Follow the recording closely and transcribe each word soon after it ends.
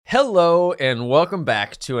Hello and welcome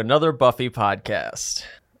back to another Buffy podcast.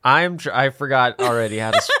 I forgot already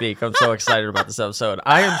how to speak. I'm so excited about this episode.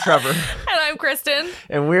 I am Trevor. And I'm Kristen.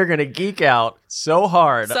 And we're going to geek out so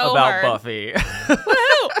hard about Buffy.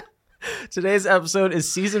 Woohoo! Today's episode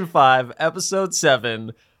is season 5, episode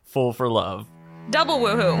 7, Fool for Love. Double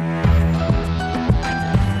woohoo.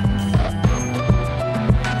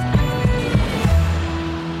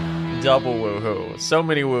 Double woohoo. So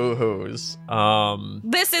many woohoos.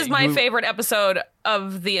 This is my favorite episode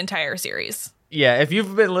of the entire series. Yeah, if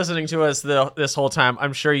you've been listening to us this whole time,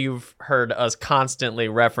 I'm sure you've heard us constantly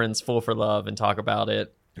reference Fool for Love and talk about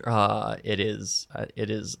it. It is.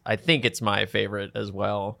 I think it's my favorite as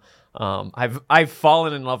well. I've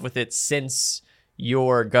fallen in love with it since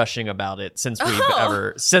you're gushing about it, since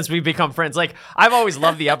we've become friends. Like, I've always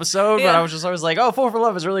loved the episode, but I was just always like, oh, Fool for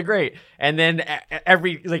Love is really great. And then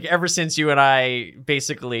ever since you and I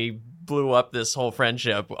basically blew up this whole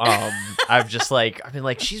friendship, I've been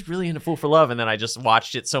like, she's really into Fool for Love, and then I just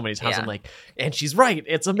watched it so many times. I'm like, and she's right,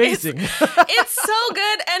 it's amazing. It's so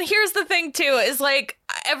good. And here's the thing too, is like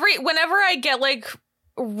whenever I get like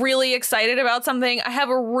really excited about something, I have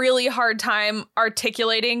a really hard time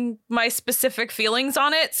articulating my specific feelings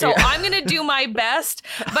on it. So I'm gonna do my best,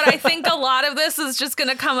 but I think a lot of this is just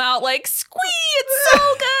gonna come out like, squee, it's so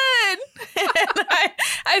good. And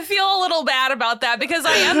I feel a little bad about that because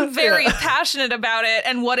I am very passionate about it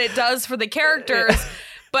and what it does for the characters,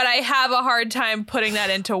 but I have a hard time putting that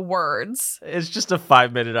into words. It's just a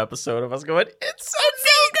 5-minute episode of us going, it's so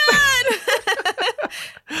good.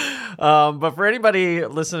 But for anybody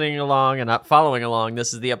listening along and not following along,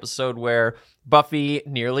 this is the episode where Buffy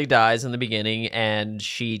nearly dies in the beginning, and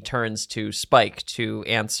she turns to Spike to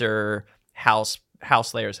answer how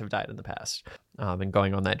Slayers have died in the past, and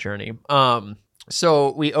going on that journey.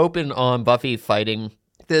 So we open on Buffy fighting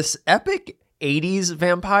this epic 80s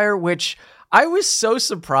vampire, which I was so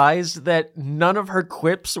surprised that none of her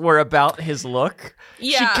quips were about his look.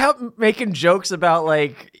 Yeah. She kept making jokes about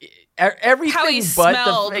like everything how he but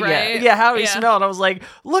smelled, right? How he smelled. I was like,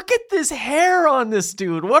 look at this hair on this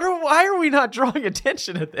dude. Why are we not drawing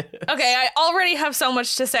attention to this? Okay, I already have so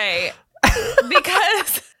much to say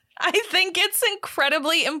because I think it's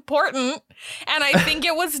incredibly important, and I think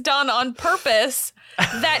it was done on purpose,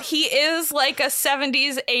 that he is like a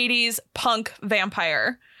 70s, 80s punk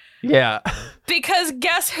vampire. Yeah. Because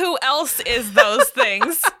guess who else is those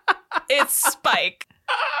things? It's Spike.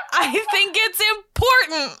 I think it's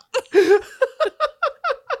important.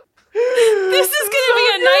 This is gonna be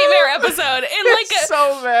a nightmare episode.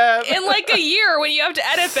 So bad. In like a year, when you have to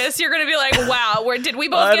edit this, you're gonna be like, "Wow, did we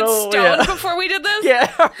both get stoned before we did this?"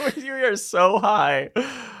 Yeah, you are so high.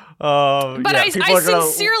 But I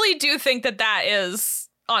sincerely do think that is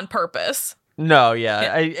on purpose. No,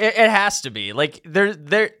 it has to be. Like,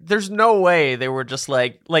 there's no way they were just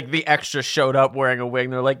like the extra showed up wearing a wig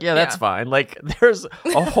and they're like, that's fine. Like, there's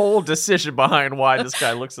a whole decision behind why this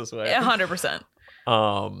guy looks this way. 100%.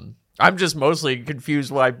 I'm just mostly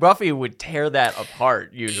confused why Buffy would tear that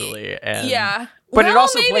apart usually. And but it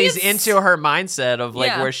also plays into her mindset of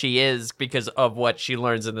like where she is because of what she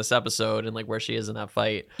learns in this episode and like where she is in that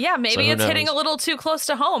fight. Yeah, maybe it's hitting a little too close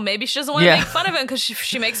to home. Maybe she doesn't want to make fun of him because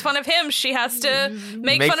she makes fun of him. She has to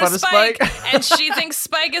make fun of Spike. And she thinks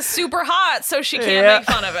Spike is super hot, so she can't make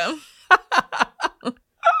fun of him.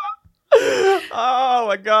 Oh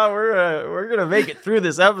my God, we're gonna make it through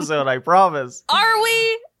this episode, I promise. Are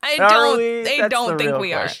we? I don't think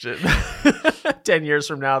we are. 10 years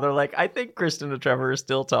from now, they're like, I think Kristen and Trevor are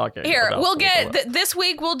still talking. Here, we'll get this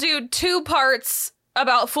week. We'll do 2 parts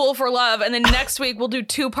about Fool for Love, and then next week we'll do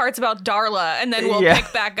 2 parts about Darla, and then we'll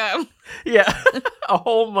pick back up. Yeah, a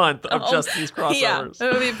whole month of just these crossovers. Yeah,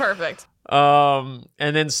 it would be perfect. And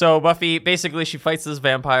then so Buffy basically she fights this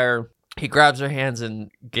vampire. He grabs her hands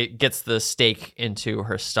and gets the stake into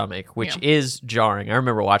her stomach, which is jarring. I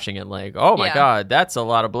remember watching it like, oh my God, that's a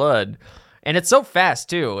lot of blood. And it's so fast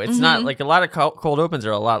too. It's not like a lot of cold opens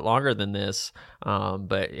are a lot longer than this.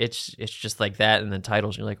 But it's just like that. And then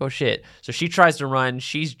titles, you're like, oh shit. So she tries to run.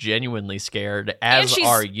 She's genuinely scared, as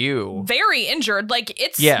are you. Very injured. Like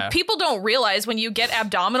people don't realize when you get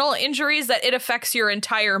abdominal injuries that it affects your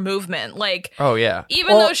entire movement. Like, oh yeah.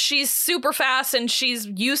 Even though she's super fast and she's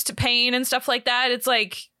used to pain and stuff like that, it's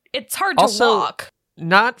like, it's hard to walk.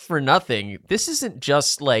 Not for nothing, this isn't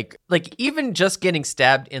just like even just getting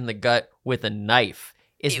stabbed in the gut with a knife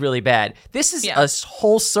is really bad. This is a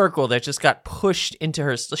whole circle that just got pushed into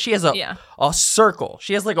her. She has a circle.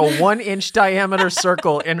 She has like a 1-inch diameter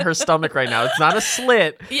circle in her stomach right now. It's not a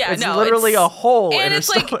slit. Yeah, it's literally a hole in her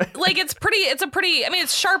stomach. And it's pretty, I mean,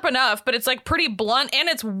 it's sharp enough, but it's like pretty blunt and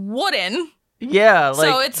it's wooden. Yeah, like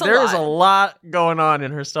So it's there's a lot going on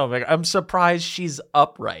in her stomach. I'm surprised she's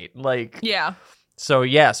upright. Like, Yeah. So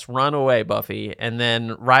yes, run away, Buffy. And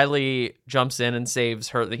then Riley jumps in and saves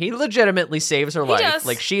her. He legitimately saves her life. Does.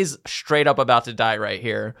 Like she's straight up about to die right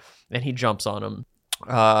here, and he jumps on him.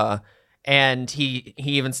 And he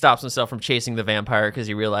even stops himself from chasing the vampire because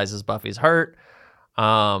he realizes Buffy's hurt.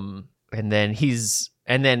 And then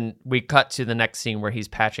we cut to the next scene where he's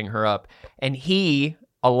patching her up, and he,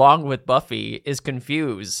 along with Buffy, is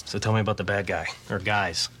confused. So tell me about the bad guy, or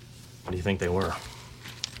guys. What do you think they were?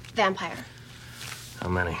 Vampire. How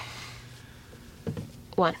many?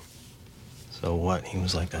 1. So what, he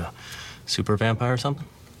was like a super vampire or something?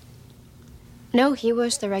 No, he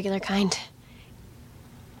was the regular kind.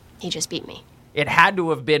 He just beat me. It had to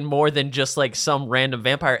have been more than just like some random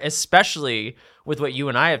vampire, especially with what you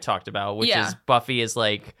and I have talked about, which is Buffy is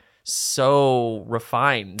like so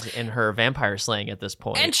refined in her vampire slaying at this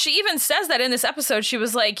point. And she even says that in this episode. She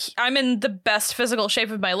was like, I'm in the best physical shape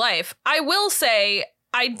of my life. I will say,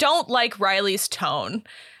 I don't like Riley's tone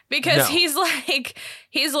because he's like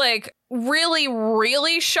really,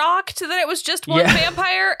 really shocked that it was just one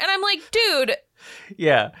vampire. And I'm like, dude.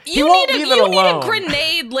 Yeah. You need a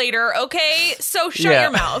grenade later, okay? So shut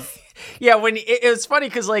your mouth. Yeah, when it was funny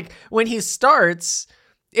because like when he starts,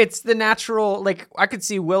 it's the natural, like I could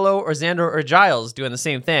see Willow or Xander or Giles doing the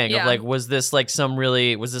same thing of like, was this like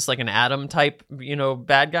an Adam type,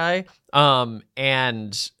 bad guy?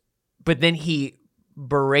 But then he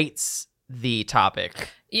berates the topic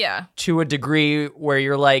to a degree where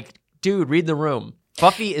you're like, dude, read the room.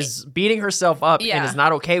 Buffy is beating herself up and is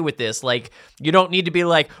not okay with this. Like, you don't need to be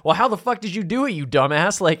like, well, how the fuck did you do it, you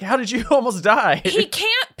dumbass? Like, how did you almost die? He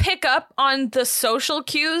can't pick up on the social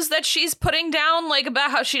cues that she's putting down, like about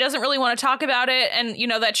how she doesn't really want to talk about it and,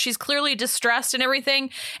 that she's clearly distressed and everything.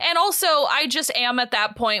 And also, I just am at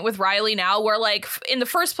that point with Riley now where, like, in the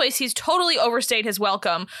first place, he's totally overstayed his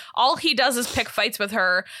welcome. All he does is pick fights with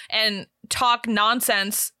her and talk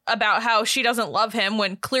nonsense about how she doesn't love him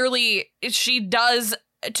when clearly she does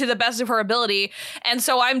to the best of her ability. And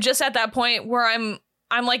so I'm just at that point where I'm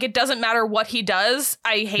like, it doesn't matter what he does.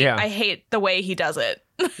 I hate the way he does it.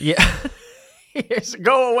 Yeah. Yes,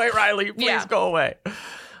 go away, Riley. Please go away.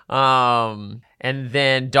 And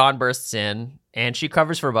then Dawn bursts in and she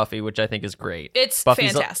covers for Buffy, which I think is great. It's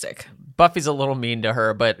fantastic. Buffy's a little mean to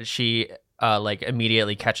her, but she like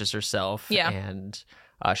immediately catches herself and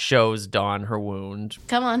shows Dawn her wound.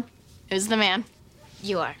 Come on. Who's the man?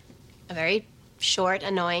 You are. A very short,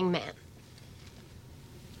 annoying man.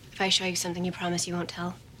 If I show you something you promise you won't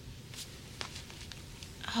tell.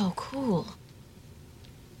 Oh, cool.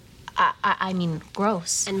 I mean,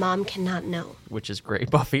 gross. And Mom cannot know. Which is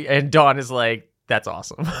great, Buffy. And Dawn is like, that's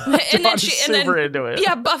awesome. And then she's super into it.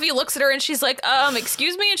 Yeah, Buffy looks at her and she's like,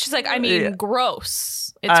 excuse me? And she's like, I mean,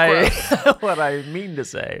 gross. It's gross. What I mean to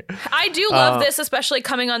say. I do love this, especially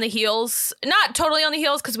coming on the heels. Not totally on the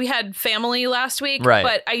heels because we had family last week. Right.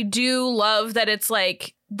 But I do love that it's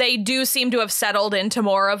like, they do seem to have settled into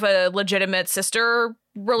more of a legitimate sister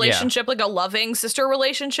relationship, like a loving sister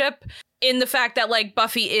relationship, in the fact that like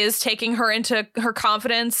Buffy is taking her into her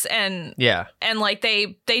confidence and like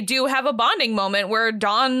they do have a bonding moment where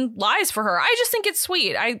Dawn lies for her. I just think it's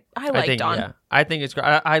sweet. I like Dawn. Yeah. I think it's great.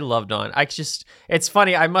 I love Dawn. It's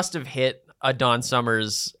funny. I must have hit a Dawn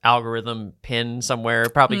Summers algorithm pin somewhere,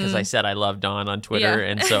 probably because I said I love Dawn on Twitter,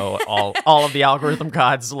 and so all of the algorithm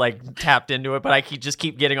gods like tapped into it. But I just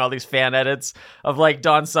keep getting all these fan edits of like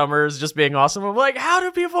Dawn Summers just being awesome. I'm like, how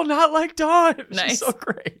do people not like Dawn? Nice. She's so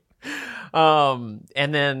great.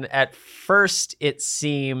 And then at first it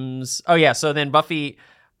seems, so then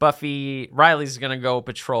Riley's gonna go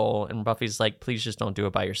patrol, and Buffy's like, please just don't do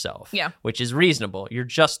it by yourself. Yeah, which is reasonable. You're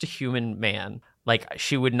just a human man. Like,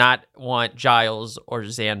 she would not want Giles or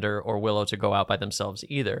Xander or Willow to go out by themselves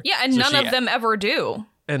either. Yeah, and none of them ever do.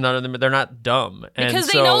 And none of them, they're not dumb. Because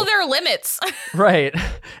they know their limits. Right.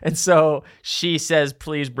 And so she says,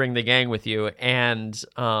 please bring the gang with you. And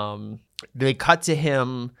they cut to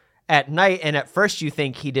him at night, and at first you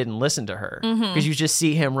think he didn't listen to her. Because you just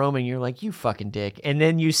see him roaming, you're like, you fucking dick. And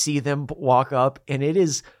then you see them walk up, and it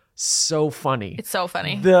is so funny. It's so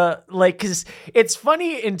funny. Because it's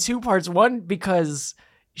funny in two parts. One, because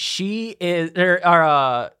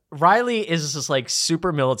Riley is just like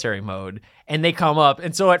super military mode, and they come up,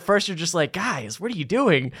 and so at first you're just like, guys, what are you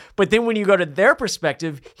doing? But then when you go to their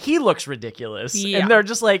perspective, he looks ridiculous, and they're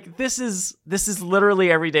just like, this is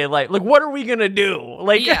literally everyday life. Like, what are we gonna do?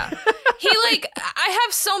 Like, I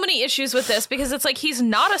have so many issues with this because it's like he's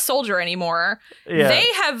not a soldier anymore. Yeah. They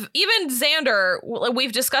have, even Xander,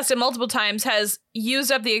 we've discussed it multiple times, has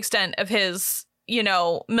used up the extent of his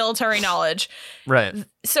military knowledge. Right.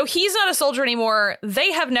 So he's not a soldier anymore.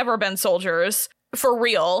 They have never been soldiers for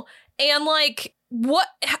real. And like,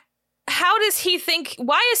 how does he think?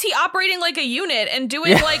 Why is he operating like a unit and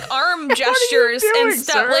doing like arm gestures and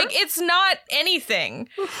stuff? Sir? Like, it's not anything.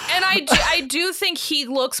 And I do think he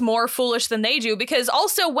looks more foolish than they do, because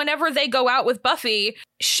also whenever they go out with Buffy,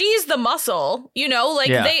 she's the muscle,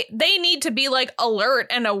 they need to be like alert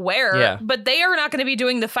and aware, but they are not going to be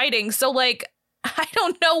doing the fighting. So like, I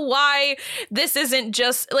don't know why this isn't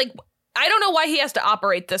just like, I don't know why he has to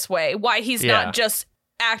operate this way. Why he's not just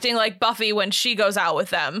acting like Buffy when she goes out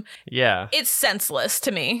with them. Yeah. It's senseless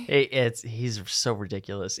to me. He's so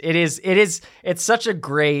ridiculous. It's such a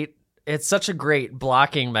great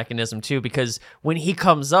blocking mechanism too, because when he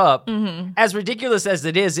comes up, as ridiculous as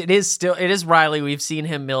it is Riley. We've seen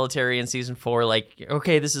him military in season 4, like,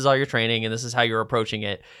 okay, this is all your training and this is how you're approaching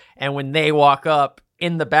it. And when they walk up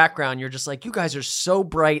in the background, you're just like, you guys are so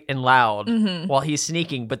bright and loud while he's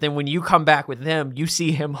sneaking. But then when you come back with them, you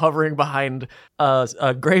see him hovering behind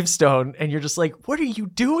a gravestone, and you're just like, what are you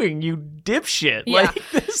doing, you dipshit? Yeah. Like,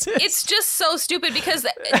 It's just so stupid, because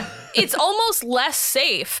it's almost less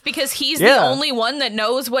safe, because he's the only one that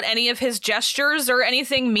knows what any of his gestures or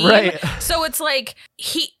anything mean. Right. So it's like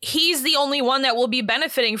he's the only one that will be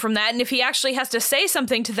benefiting from that. And if he actually has to say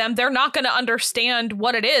something to them, they're not going to understand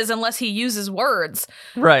what it is unless he uses words.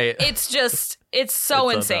 Right. It's so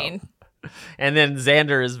insane. And then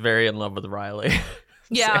Xander is very in love with Riley.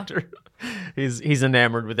 Yeah. Xander, he's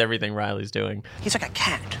enamored with everything Riley's doing. He's like a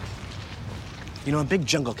cat. A big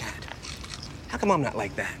jungle cat. How come I'm not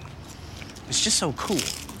like that? It's just so cool.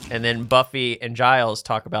 And then Buffy and Giles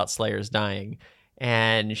talk about Slayers dying,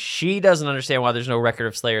 and she doesn't understand why there's no record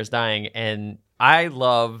of Slayers dying. And I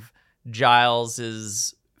love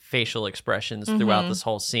Giles's facial expressions throughout this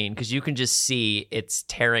whole scene, because you can just see it's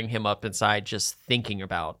tearing him up inside just thinking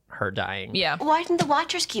about her dying. Yeah. Why didn't the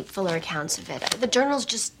Watchers keep fuller accounts of it? The journals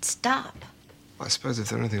just stop. I suppose if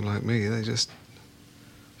they're anything like me, they just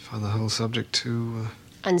find the whole subject too...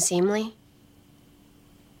 Unseemly?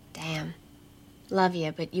 Damn. Love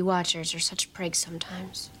you, but you Watchers are such prigs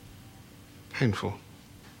sometimes. painful,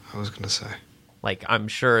 I was going to say. Like, I'm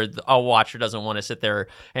sure a watcher doesn't want to sit there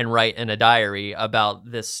and write in a diary about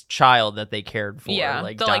this child that they cared for. Yeah,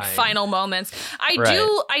 like, the dying. like final moments. I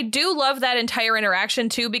do love that entire interaction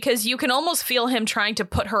too, because you can almost feel him trying to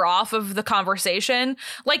put her off of the conversation.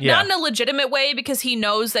 Like, not in a legitimate way, because he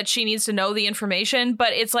knows that she needs to know the information,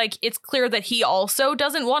 but it's like, it's clear that he also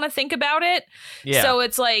doesn't want to think about it. Yeah. So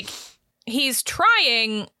it's like, he's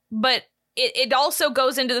trying, but it also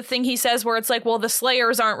goes into the thing he says where it's like, well, the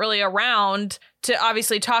Slayers aren't really around to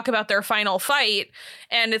obviously talk about their final fight,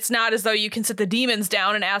 and it's not as though you can sit the demons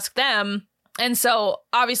down and ask them. And so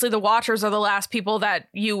obviously the Watchers are the last people that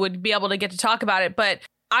you would be able to get to talk about it. But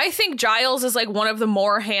I think Giles is like one of the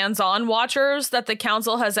more hands-on Watchers that the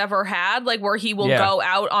council has ever had, like where he will go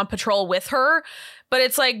out on patrol with her. But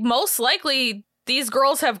it's like, most likely these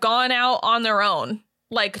girls have gone out on their own,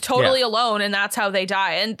 like totally alone, and that's how they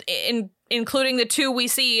die. And including the two we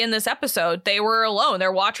see in this episode, they were alone.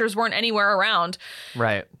 Their Watchers weren't anywhere around.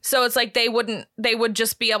 Right. So it's like they would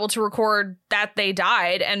just be able to record that they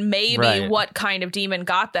died and maybe what kind of demon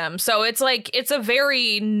got them. So it's like, it's a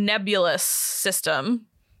very nebulous system.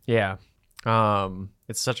 Yeah.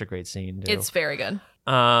 It's such a great scene, too. It's very good.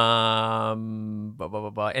 And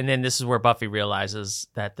then this is where Buffy realizes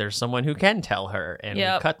that there's someone who can tell her, and we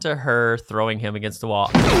cut to her throwing him against the wall.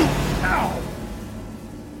 Ow!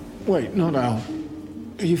 Wait, not ow.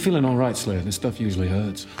 Are you feeling all right, Slayer? This stuff usually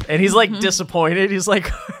hurts. And he's like disappointed. He's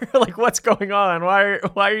like, like, what's going on? Why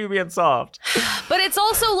are you being soft? But it's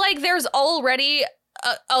also like there's already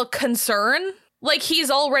a concern. Like,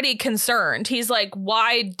 he's already concerned. He's like,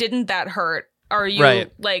 why didn't that hurt? Are you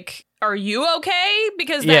like, are you okay?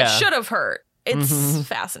 Because that should have hurt. It's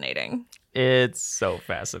fascinating. It's so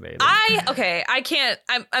fascinating.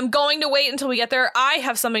 I'm going to wait until we get there. I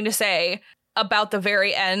have something to say about the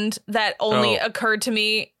very end that only occurred to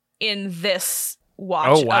me in this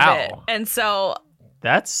watch of it. And so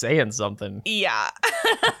that's saying something. Yeah.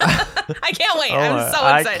 I can't wait. I'm so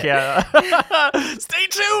excited. I can't. Stay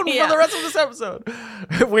tuned for the rest of this episode.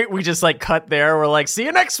 We just like cut there. We're like, see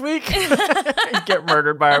you next week. Get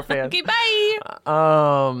murdered by our fans. Okay,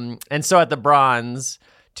 bye. And so at the Bronze,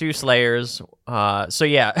 2 Slayers. Buffy's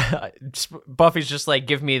just like,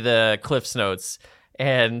 give me the Cliff's Notes.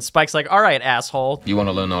 And Spike's like, all right, asshole. You want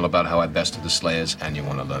to learn all about how I bested the Slayers, and you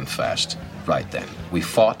want to learn fast. Right then. We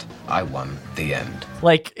fought, I won, the end.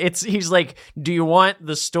 Like, he's like, do you want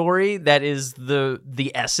the story that is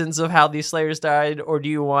the essence of how these Slayers died, or do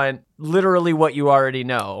you want literally what you already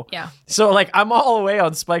know? Yeah. So, like, I'm all the way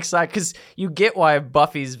on Spike's side, because you get why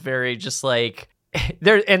Buffy's very just like,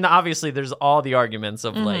 there, and obviously there's all the arguments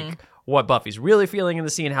of like, what Buffy's really feeling in the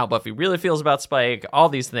scene, how Buffy really feels about Spike, all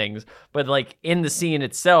these things. But like in the scene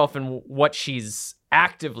itself and what she's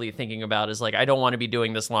actively thinking about is like, I don't want to be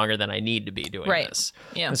doing this longer than I need to be doing this.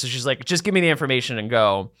 Yeah. And so she's like, just give me the information and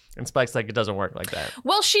go. And Spike's like, it doesn't work like that.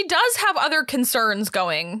 Well, she does have other concerns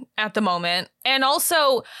going at the moment. And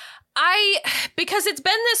also, because it's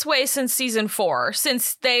been this way since season 4,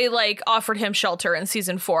 since they like offered him shelter in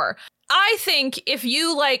season 4. I think if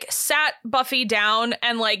you like sat Buffy down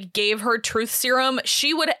and like gave her truth serum,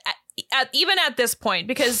 she would, even at this point,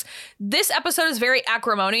 because this episode is very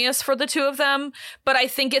acrimonious for the two of them, but I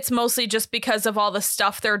think it's mostly just because of all the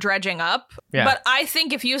stuff they're dredging up. Yeah. But I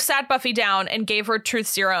think if you sat Buffy down and gave her truth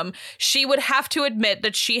serum, she would have to admit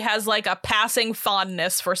that she has like a passing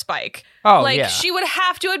fondness for Spike. Oh, like yeah. she would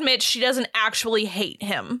have to admit she doesn't actually hate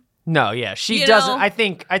him. No, yeah, she You doesn't. know? I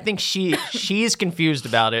think she's confused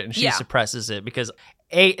about it and she Yeah. suppresses it because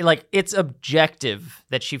like it's objective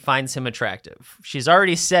that she finds him attractive. She's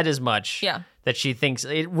already said as much. Yeah. That she thinks,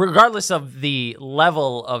 regardless of the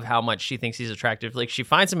level of how much she thinks he's attractive, like she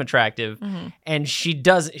finds him attractive, and he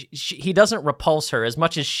doesn't repulse her as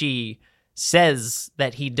much as she says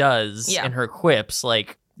that he does in her quips.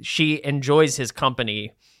 Like she enjoys his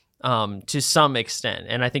company to some extent,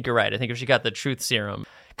 and I think you're right. I think if she got the truth serum.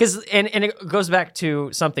 Because and it goes back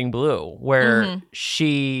to Something Blue, where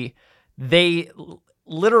they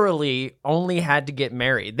literally only had to get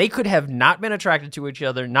married. They could have not been attracted to each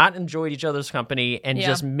other, not enjoyed each other's company, and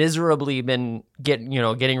just miserably been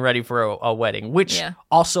getting ready for a wedding, which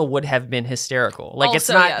also would have been hysterical. Like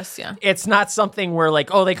it's not something where like,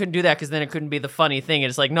 oh, they couldn't do that because then it couldn't be the funny thing.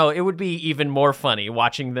 It's like, no, it would be even more funny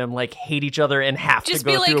watching them like hate each other and have Just to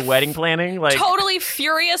go be, through like, wedding planning. Like Totally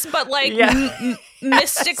furious, but like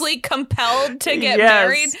mystically compelled to get Yes.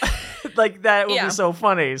 married. Like that would be so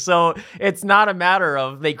funny. So it's not a matter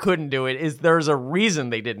of they couldn't do it. Is there's a reason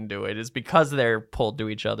they didn't do it. It's because they're pulled to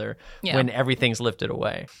each other when everything's lifted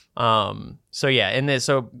away. So yeah, and then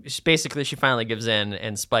so basically she finally gives in,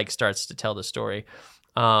 and Spike starts to tell the story.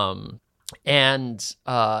 And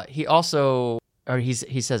he also, or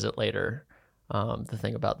he says it later. The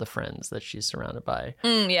thing about the friends that she's surrounded by.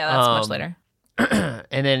 Yeah, that's much later.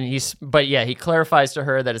 And then he clarifies to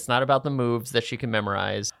her that it's not about the moves that she can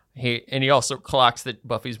memorize. He also clocks that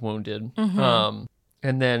Buffy's wounded. And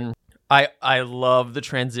then I love the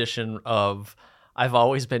transition of I've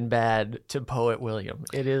always been bad to Poet William.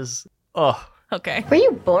 It is okay. Were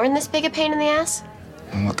you born this big a pain in the ass?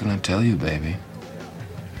 And what can I tell you, baby?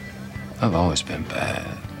 I've always been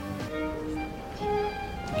bad.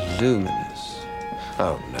 Luminous.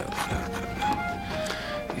 Oh, no.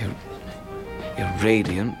 You're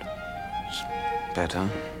radiant. It's better.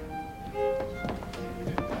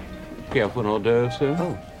 You have one hors d'oeuvre, sir?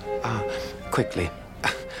 Oh, quickly.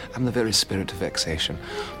 I'm the very spirit of vexation.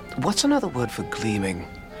 What's another word for gleaming?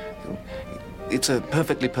 It's a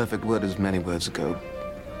perfectly perfect word as many words ago.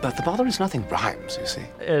 But the bother is nothing rhymes, you see.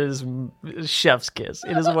 It is chef's kiss.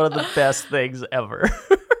 It is one of the best things ever.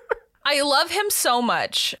 I love him so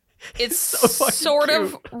much. It's so sort cute.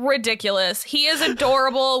 of ridiculous. He is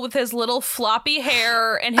adorable with his little floppy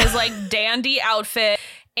hair and his like dandy outfit.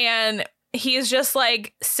 And he's just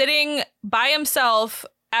like sitting by himself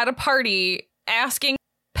at a party asking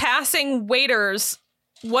passing waiters,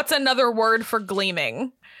 what's another word for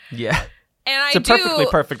gleaming? Yeah. And It's a perfectly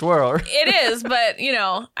perfect world. It is, but you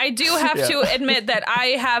know, I do have to admit that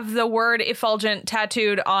I have the word effulgent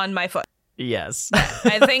tattooed on my foot. Yes.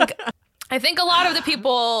 I think a lot of the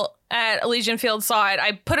people at Elysian Fields saw it.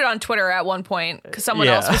 I put it on Twitter at one point because someone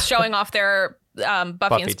else was showing off their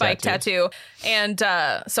Buffy and Spike tattoo. And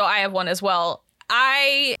so I have one as well.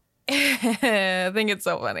 I think it's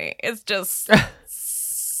so funny. It's just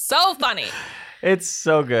so funny. It's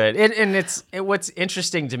so good. What's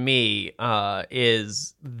interesting to me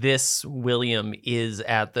is this William is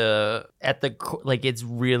at the like it's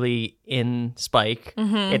really in Spike.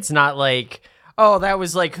 It's not like, oh, that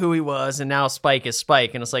was like who he was and now Spike is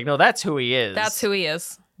Spike, and it's like, no, that's who he is. That's who he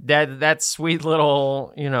is. That sweet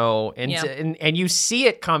little, and you see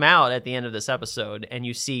it come out at the end of this episode, and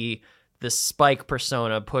you see the Spike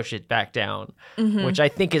persona push it back down, which I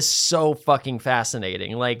think is so fucking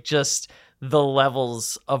fascinating. Like just the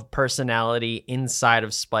levels of personality inside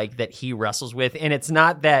of Spike that he wrestles with. And it's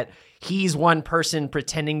not that he's one person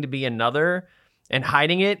pretending to be another and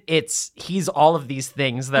hiding it. He's all of these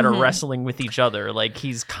things that are wrestling with each other. Like,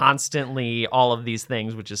 he's constantly all of these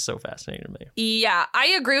things, which is so fascinating to me. Yeah, I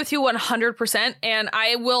agree with you 100%. And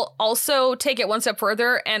I will also take it one step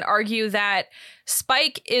further and argue that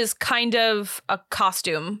Spike is kind of a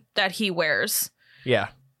costume that he wears. Yeah.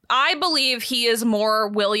 I believe he is more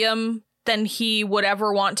William than he would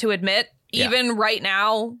ever want to admit. Even right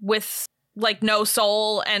now with like no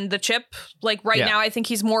soul and the chip, like right now, I think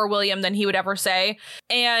he's more William than he would ever say.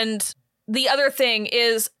 And the other thing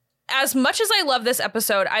is, as much as I love this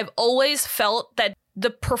episode, I've always felt that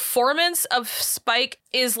the performance of Spike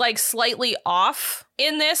is like slightly off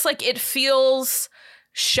in this. Like, it feels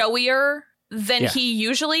showier than he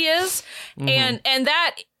usually is. And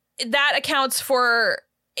that accounts for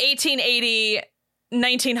 1880,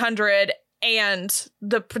 1900, and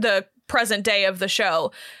the present day of the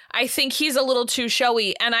show. I think he's a little too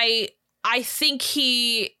showy, and I think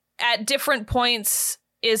he at different points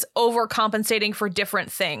is overcompensating for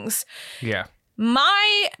different things. Yeah.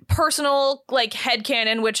 My personal like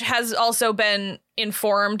headcanon, which has also been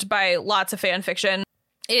informed by lots of fan fiction,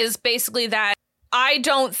 is basically that I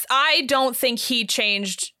don't think he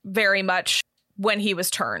changed very much when he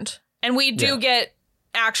was turned. And we do get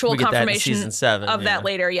actual confirmation season 7, of that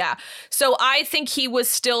later. Yeah. So I think he was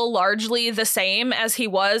still largely the same as he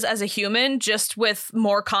was as a human, just with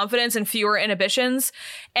more confidence and fewer inhibitions.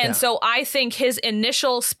 And so I think his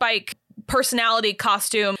initial Spike personality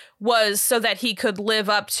costume was so that he could live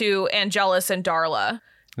up to Angelus and Darla.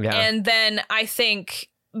 Yeah. And then I think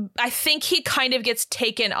he kind of gets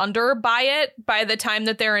taken under by it by the time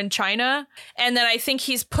that they're in China. And then I think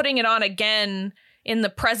he's putting it on again in the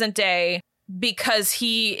present day because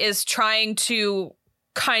he is trying to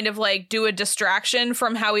kind of like do a distraction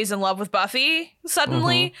from how he's in love with Buffy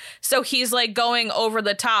suddenly. So he's like going over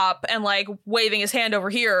the top and like waving his hand over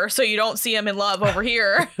here so you don't see him in love over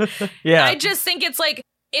here. I just think it's like,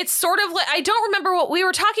 it's sort of like, I don't remember what we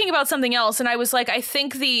were talking about, something else, and I was like, I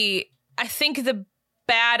think the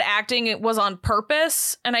bad acting was on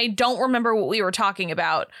purpose, and I don't remember what we were talking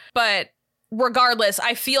about, but regardless,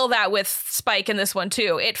 I feel that with Spike in this one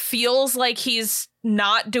too. It feels like he's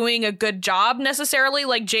not doing a good job necessarily.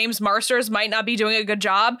 Like James Marsters might not be doing a good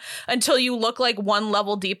job until you look like one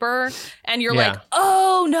level deeper and you're like,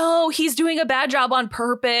 oh no, he's doing a bad job on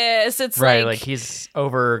purpose. It's like he's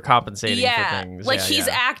overcompensating for things. Like he's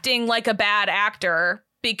acting like a bad actor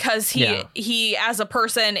because he as a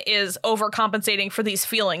person is overcompensating for these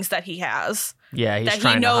feelings that he has. Yeah, he's that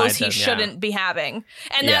trying he knows to hide he shouldn't be having.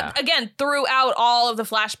 And that, again, throughout all of the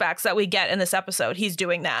flashbacks that we get in this episode, he's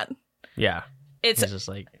doing that. Yeah. It's just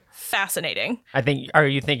like fascinating. I think, are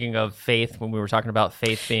you thinking of Faith when we were talking about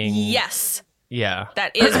Faith being... Yes. Yeah.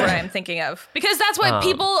 That is what I'm thinking of. Because that's what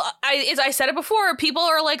people, I said it before, people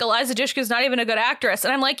are like, Eliza Dushku's not even a good actress.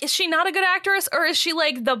 And I'm like, is she not a good actress or is she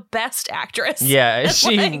like the best actress? Yeah, is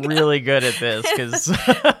she really good at this? Because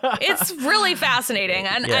it's really fascinating.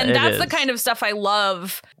 And that's the kind of stuff I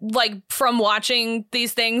love, like from watching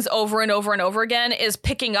these things over and over and over again, is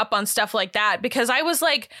picking up on stuff like that. Because I was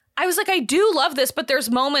like, I do love this, but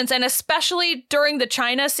there's moments, and especially during the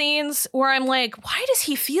China scenes, where I'm like, why does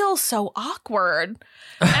he feel so awkward?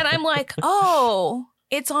 And I'm like, oh,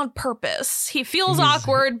 it's on purpose. He feels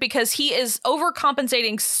awkward because he is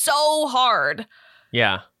overcompensating so hard.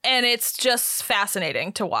 Yeah. And it's just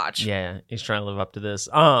fascinating to watch. Yeah, he's trying to live up to this.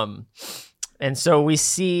 And so we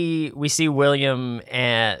see William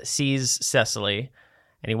sees Cecily,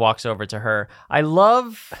 and he walks over to her.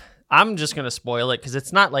 I'm just going to spoil it because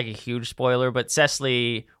it's not like a huge spoiler, but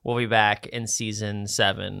Cecily will be back in season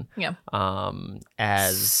 7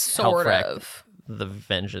 as sort Helfrek, of the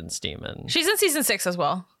Vengeance Demon. She's in season 6 as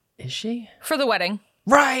well. Is she? For the wedding.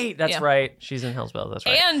 Right, that's right. She's in Hell's Bells, that's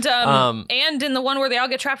right. And in the one where they all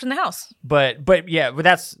get trapped in the house. But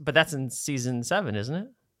that's in season 7, isn't it?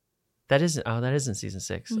 That is in season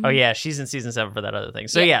 6. Mm-hmm. Oh yeah, she's in season 7 for that other thing.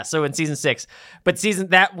 So so in season 6, but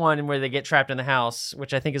that one where they get trapped in the house,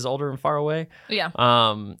 which I think is Older and Far Away. Yeah.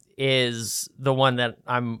 Is the one that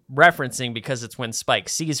I'm referencing because it's when Spike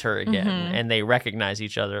sees her again and they recognize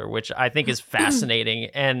each other, which I think is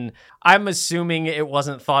fascinating. And I'm assuming it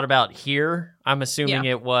wasn't thought about here. I'm assuming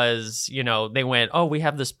it was, they went, oh, we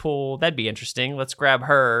have this pool. That'd be interesting. Let's grab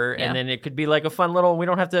her. Yeah. And then it could be like a fun little, we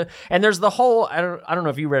don't have to. And there's the whole, I don't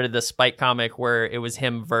know if you read the Spike comic where it was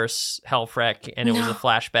him versus Helfrek and it was a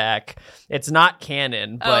flashback. It's not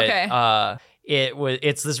canon, but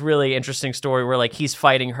it's this really interesting story where like he's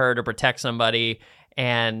fighting her to protect somebody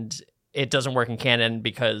and it doesn't work in canon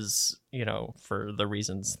because, for the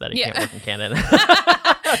reasons that it can't work in canon.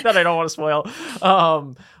 that I don't want to spoil.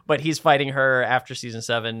 But he's fighting her after season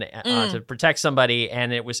 7 to protect somebody,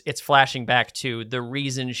 and it's flashing back to the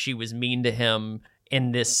reason she was mean to him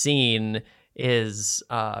in this scene is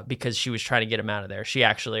because she was trying to get him out of there. She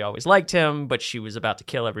actually always liked him, but she was about to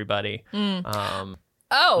kill everybody.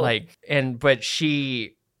 But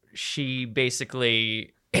she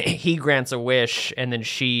basically he grants a wish, and then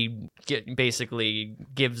she basically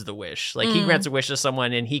gives the wish. Like he grants a wish to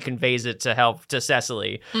someone, and he conveys it to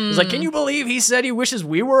Cecily. He's like, "Can you believe he said he wishes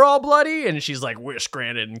we were all bloody?" And she's like, "Wish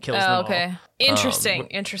granted," and kills them all. Interesting.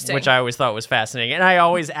 Which I always thought was fascinating, and I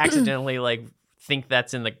always accidentally like think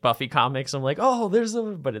that's in the Buffy comics. I'm like, oh,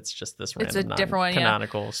 but it's just this random, it's a different one,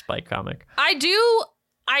 canonical Spike comic. I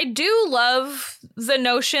do love the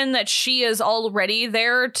notion that she is already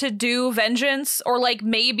there to do vengeance, or like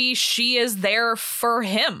maybe she is there for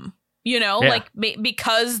him, like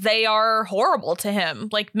because they are horrible to him.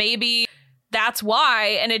 Like maybe that's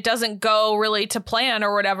why, and it doesn't go really to plan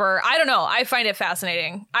or whatever. I don't know. I find it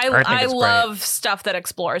fascinating. I love stuff that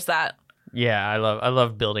explores that. Yeah, I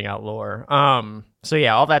love building out lore. So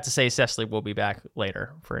yeah, all that to say, Cecily will be back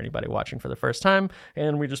later for anybody watching for the first time,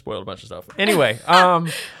 and we just spoiled a bunch of stuff. Anyway,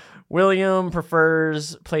 William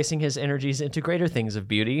prefers placing his energies into greater things of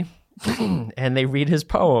beauty, and they read his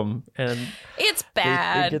poem, and it's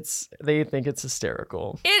bad. They think it's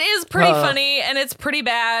hysterical. It is pretty funny, and it's pretty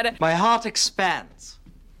bad. My heart expands.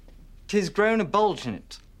 'Tis grown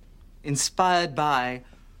ebulgent, inspired by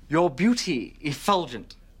your beauty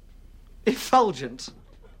effulgent. Effulgent.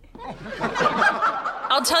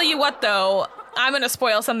 I'll tell you what, though, I'm going to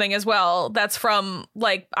spoil something as well. That's from,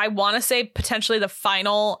 like, I want to say potentially the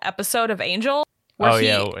final episode of Angel. Where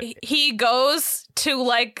he goes to,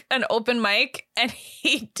 like, an open mic and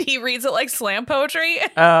he reads it like slam poetry.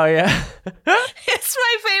 Oh, yeah. It's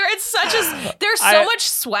my favorite. There's so much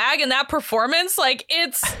swag in that performance. Like,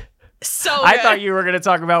 it's so good. I thought you were going to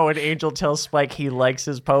talk about when Angel tells Spike he likes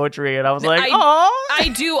his poetry, and I was like, oh. I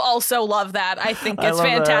do also love that. I think it's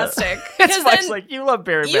fantastic. Because Spike's like, you love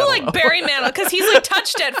Barry Manilow. You like Barry Manilow, because he's like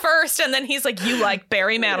touched at first, and then he's like, you like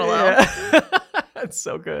Barry Manilow. Yeah. That's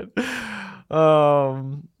so good.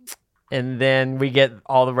 And then we get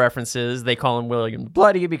all the references. They call him William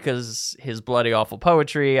Bloody because his bloody awful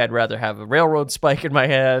poetry. I'd rather have a railroad spike in my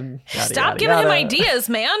head. Stop giving him ideas,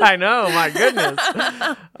 man. I know, my goodness.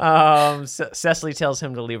 Cecily tells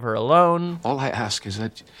him to leave her alone. All I ask is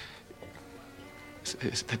that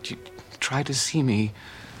you try to see me.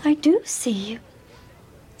 I do see you.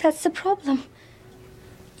 That's the problem.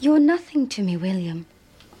 You're nothing to me, William.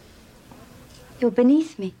 You're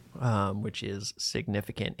beneath me. Which is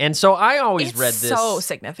significant. And so I always read this. So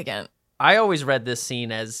significant. I always read this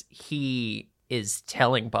scene as he is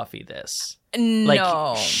telling Buffy this.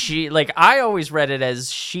 No. I always read it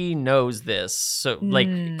as she knows this. So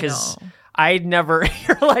because I'd never,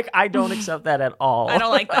 you're like, I don't accept that at all. I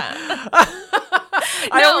don't like that.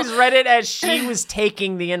 I always read it as she was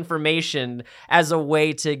taking the information as a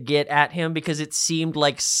way to get at him, because it seemed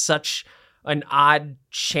like such an odd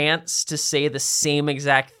chance to say the same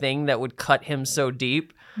exact thing that would cut him so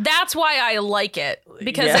deep. That's why I like it,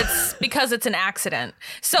 because it's an accident.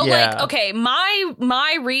 So like, okay,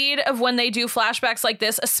 my read of when they do flashbacks like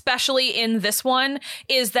this, especially in this one,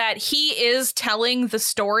 is that he is telling the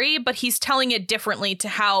story, but he's telling it differently to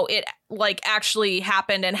how it like actually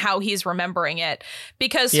happened and how he's remembering it.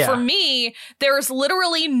 Because for me, there's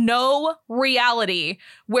literally no reality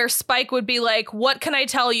where Spike would be like, what can I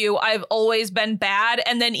tell you? I've always been bad.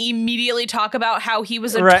 And then immediately talk about how he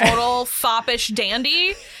was a total foppish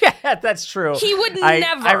dandy. Yeah, that's true. He would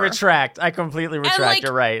never. I retract. I completely retract.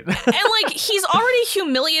 You're right. And like, he's already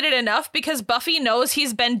humiliated enough because Buffy knows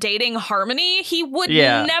he's been dating Harmony. He would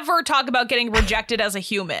never talk about getting rejected as a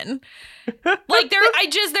human. Like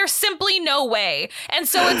there's simply no way. And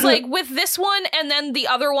so it's like with this one and then the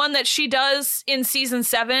other one that she does in season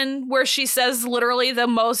 7 where she says literally the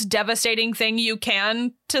most devastating thing you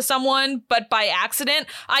can to someone, but by accident,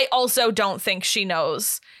 I also don't think she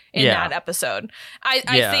knows in that episode. I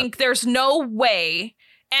think there's no way,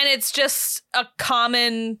 and it's just a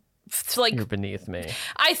common like, you're beneath me.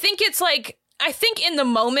 I think it's like, I think in the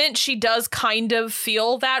moment she does kind of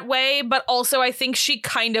feel that way, but also I think she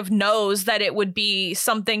kind of knows that it would be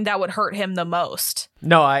something that would hurt him the most.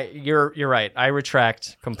 No, you're right. I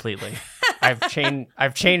retract completely. I've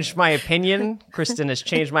changed my opinion. Kristen has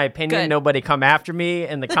changed my opinion. Good. Nobody come after me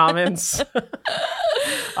in the comments.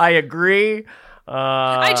 I agree.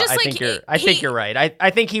 I think you're right. I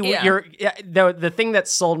think the thing that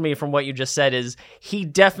sold me from what you just said is he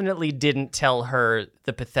definitely didn't tell her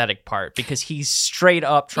the pathetic part, because he's straight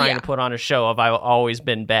up trying to put on a show of I've always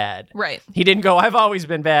been bad. Right. He didn't go, I've always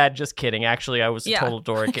been bad. Just kidding. Actually, I was a total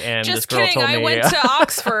dork, and just this girl kidding. told me I went to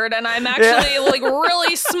Oxford, and I'm actually like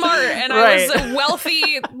really smart, and I was a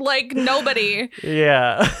wealthy like nobody.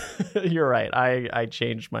 Yeah, you're right. I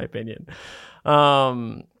changed my opinion.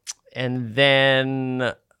 And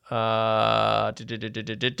then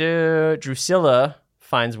Drusilla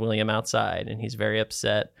finds William outside, and he's very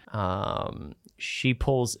upset. She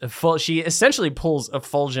essentially pulls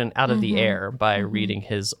Effulgent out of the air by reading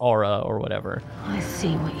his aura or whatever. I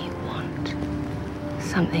see what you want.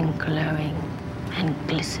 Something glowing and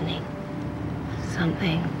glistening.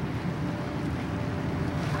 Something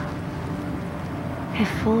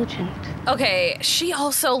effulgent. Okay, she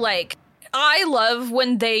also like, I love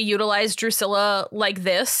when they utilize Drusilla like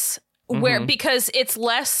this, because it's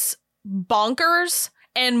less bonkers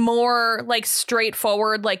and more like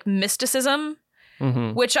straightforward, like mysticism,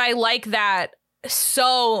 which I like that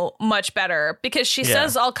so much better, because she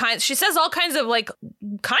says all kinds of like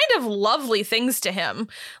kind of lovely things to him,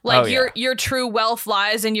 like your true wealth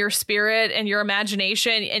lies in your spirit and your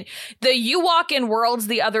imagination, and the you walk in worlds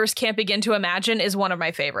the others can't begin to imagine is one of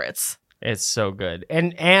my favorites. It's so good.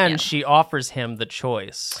 And she offers him the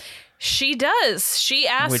choice. She does. She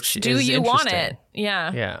asks, do you want it?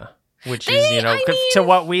 Yeah. Yeah. Which is, to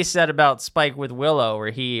what we said about Spike with Willow, where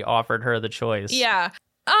he offered her the choice. Yeah.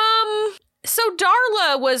 So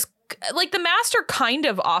Darla was, like, the Master kind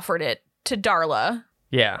of offered it to Darla.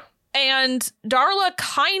 Yeah. And Darla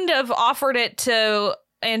kind of offered it to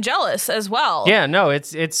Angelus as well. Yeah, no,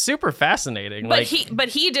 it's super fascinating. But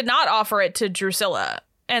he did not offer it to Drusilla.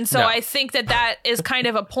 And so I think that is kind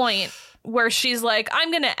of a point where she's like,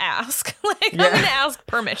 I'm going to ask. I'm going to ask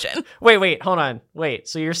permission. Wait, hold on. Wait,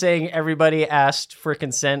 so you're saying everybody asked for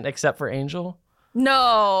consent except for Angel?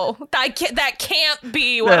 No, that can't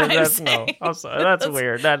be what I'm saying. No, I'm sorry. That's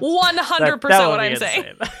weird. That's 100% what I'm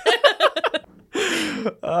saying.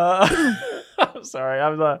 I'm sorry.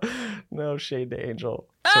 I'm not. No shade to Angel.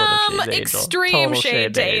 Sort of shade to extreme Angel.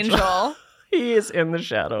 shade to Angel. He is in the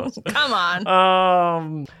shadows. Come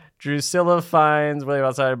on. Drusilla finds William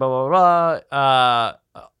outside. Blah blah blah.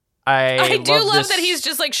 I do love that he's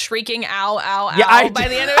just like shrieking "ow, ow, ow" yeah, by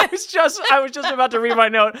the end of it. I was just about to read my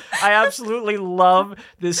note. I absolutely love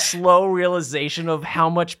this slow realization of how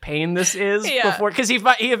much pain this is before, because he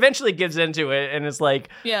eventually gives into it, and it's like,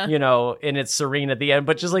 and it's serene at the end,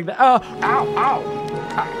 but just like the ow, ow, ow,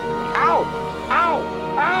 ow,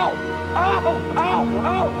 ow, ow, ow,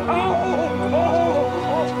 ow.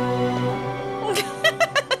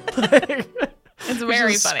 It's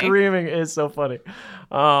very funny. Screaming is so funny.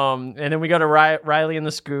 And then we go to Riley and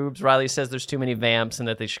the Scoobs. Riley says there's too many vamps and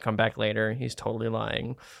that they should come back later. He's totally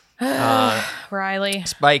lying. Riley.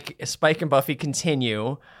 Spike and Buffy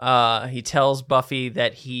continue. He tells Buffy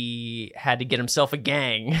that he had to get himself a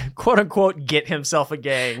gang, quote unquote, get himself a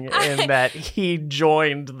gang, and that he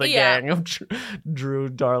joined the gang of Drew,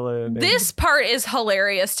 Darla, and this part is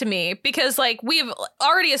hilarious to me, because like we've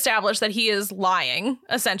already established that he is lying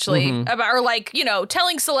essentially about, or like,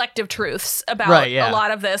 telling selective truths about a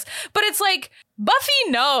lot of this, but it's like, Buffy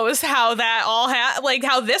knows how that all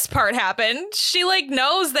how this part happened. She like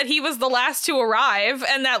knows that he was the last to arrive,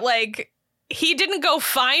 and that like he didn't go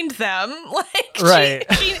find them. Like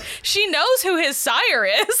she knows who his sire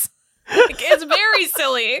is. Like, it's very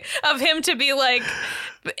silly of him to be like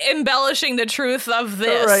embellishing the truth of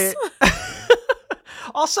this. Right.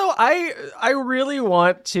 Also, I really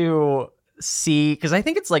want to see, because I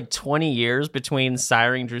think it's like 20 years between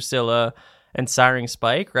siring Drusilla and siring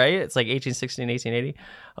Spike, right? It's like 1860 and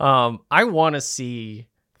 1880. I want to see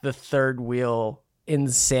the third wheel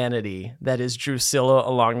insanity that is Drusilla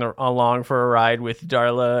along for a ride with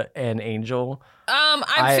Darla and Angel.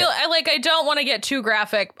 I don't want to get too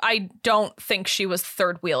graphic. I don't think she was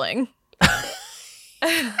third wheeling.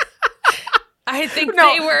 I think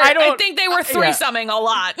they were threesoming a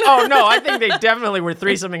lot. Oh no, I think they definitely were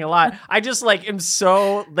threesoming a lot. I just am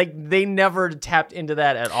so they never tapped into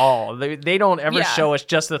that at all. They don't ever show us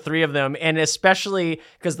just the three of them, and especially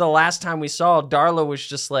because the last time we saw, Darla was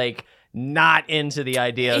just not into the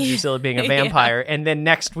idea of Drusilla being a vampire, and then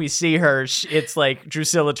next we see her, it's like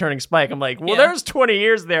Drusilla turning Spike. I'm like, well, there's 20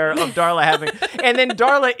 years there of Darla having, and then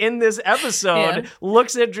Darla in this episode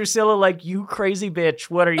looks at Drusilla like, you crazy bitch,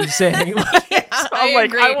 what are you saying? I'm like,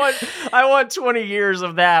 agree. I want 20 years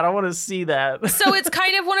of that. I want to see that. So it's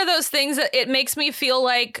kind of one of those things that it makes me feel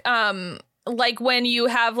like like when you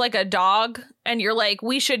have like a dog and you're like,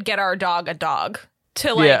 we should get our dog a dog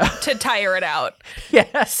to like to tire it out.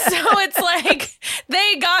 Yeah. So it's like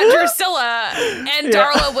they got Drusilla and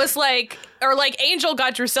Darla was like, or like Angel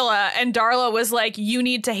got Drusilla and Darla was like, you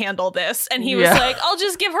need to handle this. And he was like, I'll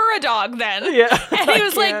just give her a dog then. Yeah. And he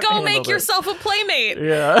was like, go make yourself a playmate.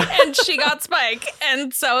 Yeah. And she got Spike.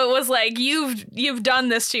 And so it was like, you've done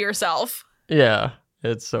this to yourself. Yeah.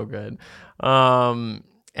 It's so good. And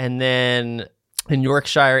then in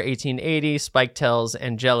Yorkshire, 1880, Spike tells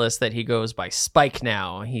Angelus that he goes by Spike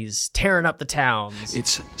now. He's tearing up the towns.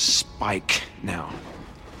 It's Spike now.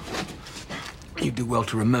 You do well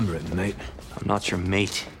to remember it, mate. I'm not your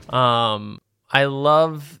mate. I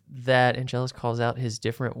love that Angelus calls out his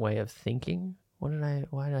different way of thinking. Why did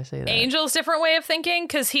I say that? Angel's different way of thinking,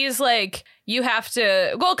 because he's like, you have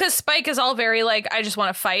to, well, because Spike is all very like, I just want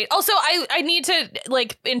to fight. Also, I need to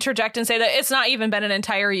like interject and say that it's not even been an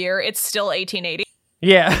entire year. It's still 1880.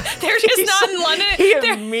 Yeah. They're just not in London.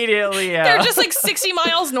 They're just like 60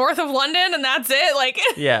 miles north of London, and that's it. Like,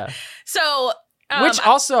 yeah. So, which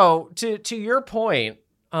also, to your point,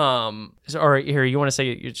 or here, you want to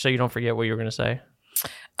say, so you don't forget what you were going to say?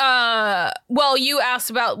 Well, you asked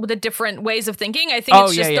about the different ways of thinking. I think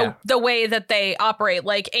it's just the way that they operate.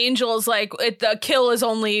 Like Angel is like, the kill is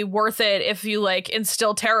only worth it if you like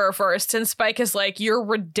instill terror first. And Spike is like, you're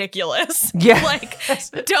ridiculous. Yeah. Like,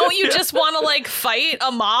 don't you just want to like fight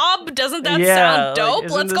a mob? Doesn't that sound dope?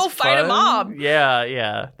 Like, Let's go fight a mob. Yeah,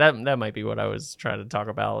 yeah. That might be what I was trying to talk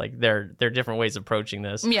about. Like their different ways of approaching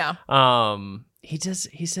this. Yeah. He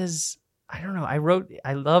says, I don't know.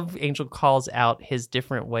 I love Angel calls out his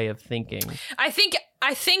different way of thinking. I think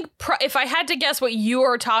if I had to guess what you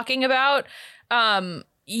are talking about,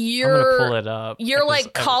 you're I'm gonna pull it up. You're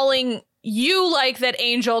like calling you like that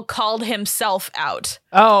Angel called himself out.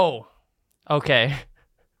 Oh, okay.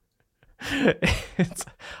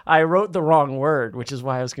 I wrote the wrong word, which is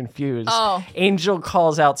why I was confused. Oh. Angel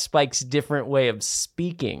calls out Spike's different way of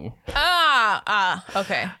speaking.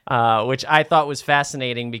 Okay. Which I thought was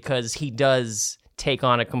fascinating because he does take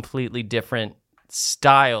on a completely different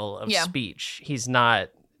style of speech. He's not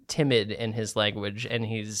timid in his language, and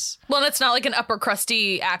he's... Well, it's not like an upper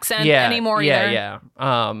crusty accent anymore either. Yeah.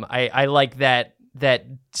 I like that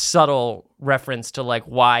subtle reference to like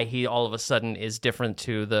why he all of a sudden is different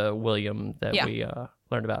to the William that we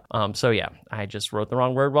learned about. I just wrote the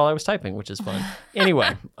wrong word while I was typing, which is fun.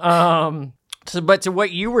 Anyway, but to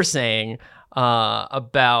what you were saying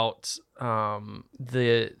about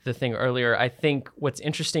the thing earlier, I think what's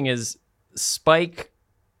interesting is Spike,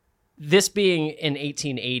 this being in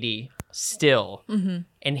 1880 still,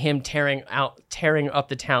 and him tearing up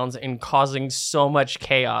the towns and causing so much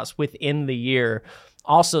chaos within the year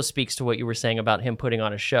also speaks to what you were saying about him putting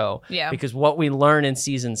on a show. Yeah. Because what we learn in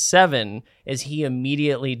season 7 is he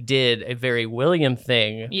immediately did a very William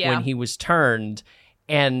thing when he was turned,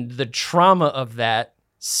 and the trauma of that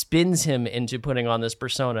spins him into putting on this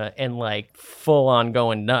persona and like full on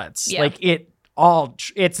going nuts. Like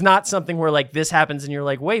it's not something where like this happens and you're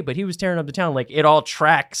like, wait, but he was tearing up the town. Like it all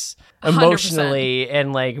tracks emotionally 100%.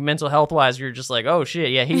 And like mental health wise, you're just like, oh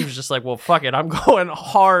shit, yeah, he was just like, well, fuck it, I'm going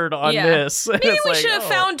hard on this. Maybe we should have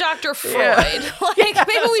found Dr. Freud. Like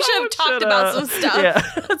maybe we should have talked about some stuff.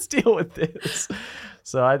 Yeah, let's deal with this.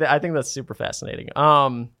 So I think that's super fascinating.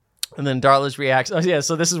 And then Darla's reacts. Oh yeah,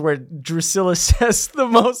 so this is where Drusilla says the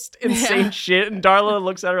most insane shit, and Darla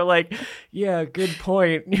looks at her like, "Yeah, good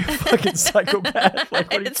point. You fucking psychopath." Like,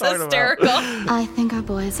 what are you talking hysterical. about? I think our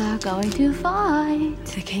boys are going to fight.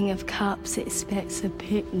 The King of Cups expects a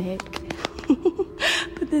picnic.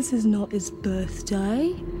 But this is not his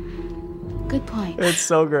birthday. Good point. It's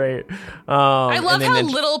so great. I love how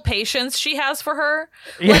little patience she has for her.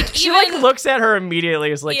 Yeah, like, she like looks at her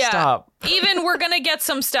immediately. Is like, stop. Even we're gonna get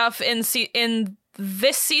some stuff in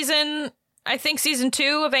this season. I think season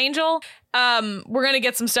 2 of Angel. We're gonna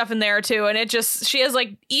get some stuff in there too, and she has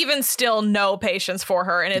like even still no patience for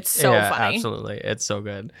her, and it's so funny. Absolutely, it's so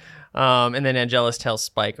good. And then Angelus tells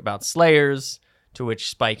Spike about Slayers. To which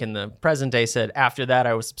Spike in the present day said, after that,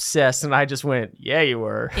 I was obsessed. And I just went, yeah, you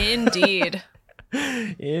were. Indeed.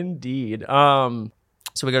 Indeed. So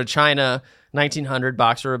we go to China, 1900,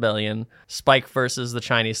 Boxer Rebellion, Spike versus the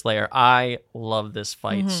Chinese Slayer. I love this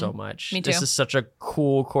fight so much. Me too. This is such a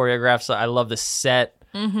cool choreographed. So I love the set.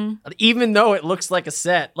 Even though it looks like a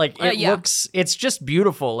set, like it's just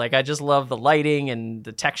beautiful. Like I just love the lighting and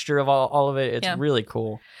the texture of all of it. It's really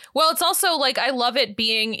cool. Well, it's also like I love it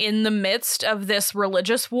being in the midst of this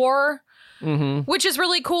religious war, which is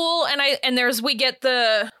really cool. And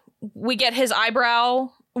we get his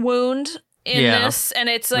eyebrow wound in this, and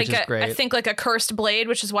it's like I think like a cursed blade,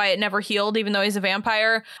 which is why it never healed, even though he's a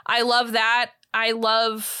vampire. I love that. I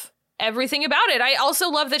love everything about it. I also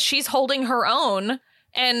love that she's holding her own,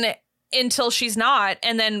 and until she's not,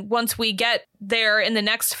 and then once we get there in the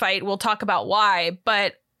next fight, we'll talk about why.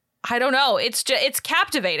 But I don't know. It's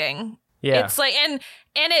captivating. Yeah. It's like and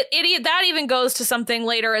it that even goes to something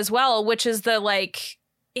later as well, which is the like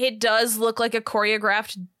it does look like a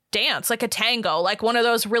choreographed dance, like a tango, like one of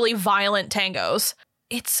those really violent tangos.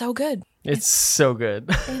 It's so good. It's so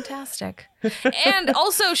good. Fantastic. And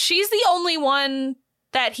also, she's the only one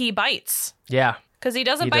that he bites. Yeah. Because he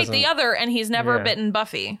doesn't bite the other, and he's never bitten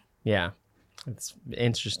Buffy. Yeah. It's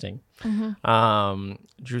interesting. Mm-hmm.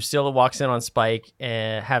 Drusilla walks in on Spike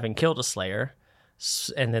having killed a Slayer,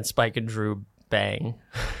 and then Spike and Drew bang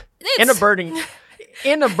in a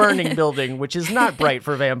burning building, which is not bright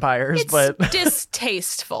for vampires, but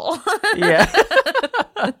distasteful. Yeah.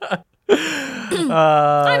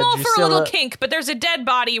 I'm all for a little kink, but there's a dead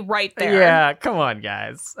body right there. Yeah, come on,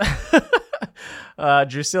 guys.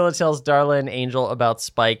 Drusilla tells Darla and Angel about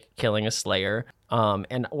Spike killing a Slayer.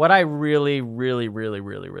 And what I really, really, really,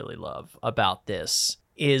 really, really love about this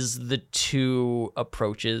is the two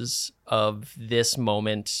approaches of this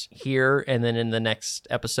moment here and then in the next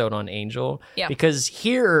episode on Angel. Yeah. Because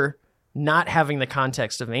here, not having the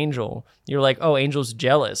context of Angel, you're like, oh, Angel's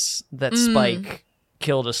jealous that Spike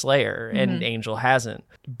killed a Slayer and Angel hasn't.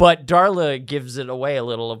 But Darla gives it away a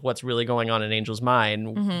little of what's really going on in Angel's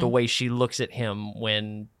mind, the way she looks at him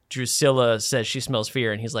when Drusilla says she smells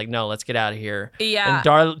fear, and he's like, no, let's get out of here. Yeah. And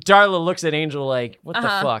Darla looks at Angel like, what the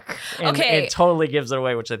fuck? And totally gives it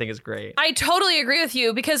away, which I think is great. I totally agree with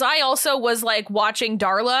you, because I also was like watching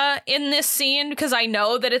Darla in this scene, because I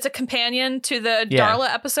know that it's a companion to the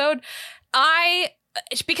Darla episode.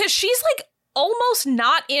 Because she's like almost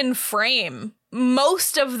not in frame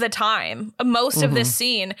most of the time, most of this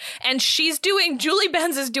scene. And Julie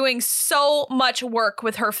Benz is doing so much work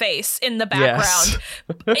with her face in the background.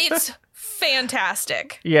 Yes. It's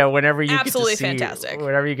fantastic. Yeah, whenever you absolutely get to see, fantastic.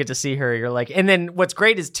 Whenever you get to see her, you're like, and then what's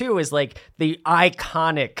great is like the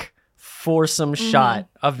iconic foursome shot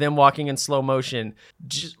of them walking in slow motion.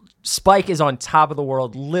 Spike is on top of the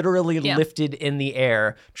world, literally lifted in the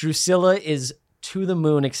air. Drusilla is to the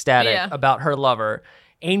moon ecstatic about her lover.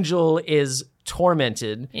 Angel is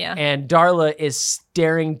tormented, and Darla is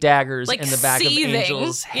staring daggers like in the back seething. Of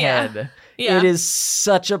Angel's head. Yeah. It is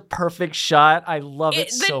such a perfect shot. I love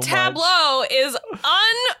it so much. The tableau is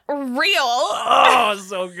unreal. Oh,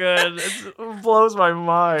 so good. It blows my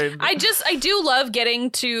mind. I do love getting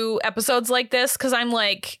to episodes like this, because I'm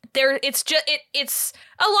like, it's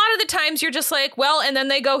a lot of the times you're just like, well, and then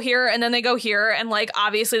they go here and then they go here, and like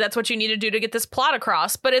obviously that's what you need to do to get this plot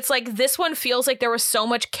across. But it's like this one feels like there was so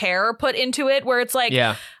much care put into it, where it's like,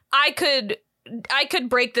 I could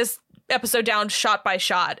break this episode down shot by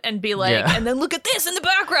shot and be like, and then look at this in the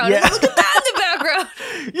background, and then look at that in the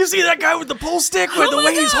background. You see that guy with the pull stick with the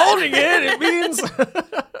way he's holding it means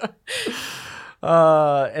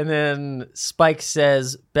and then Spike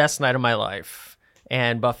says, best night of my life,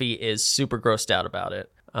 and Buffy is super grossed out about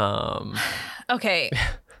it. Okay,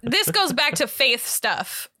 this goes back to Faith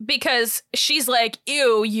stuff, because she's like,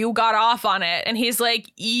 ew, you got off on it, and he's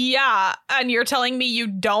like, yeah, and you're telling me you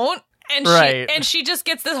don't? And she just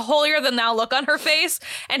gets this holier than thou look on her face,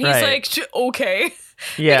 and he's like, okay.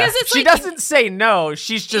 Yeah, because it's she doesn't say no.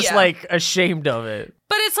 She's just like ashamed of it.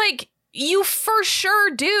 But it's like, you for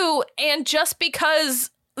sure do, and just because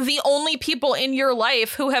the only people in your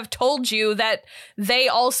life who have told you that they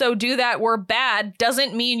also do that were bad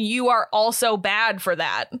doesn't mean you are also bad for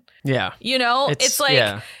that. Yeah. You know, it's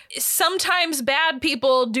like sometimes bad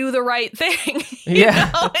people do the right thing. You know?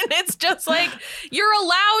 And it's just like, you're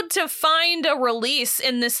allowed to find a release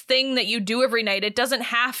in this thing that you do every night. It doesn't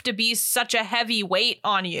have to be such a heavy weight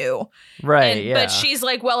on you. Right. But she's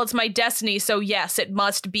like, well, it's my destiny. So yes, it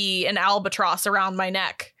must be an albatross around my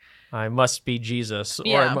neck. I must be Jesus,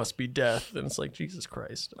 or I must be death. And it's like, Jesus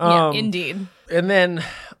Christ. Yeah, indeed. And then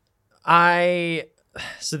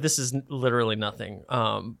so this is literally nothing,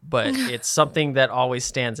 but it's something that always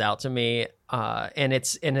stands out to me. And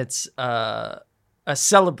it's a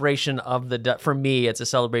celebration of for me, it's a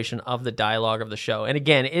celebration of the dialogue of the show. And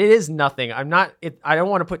again, it is nothing. I don't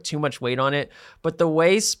want to put too much weight on it, but the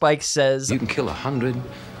way Spike says, you can kill 100,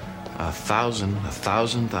 1,000,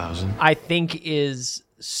 1,000,000, I think is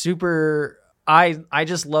super. I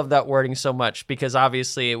just love that wording so much, because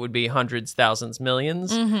obviously it would be hundreds, thousands,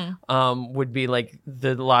 millions, would be like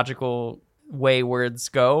the logical way words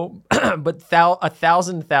go. But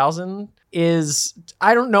 1,000,000 is,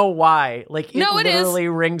 I don't know why. Like, it No, it is. literally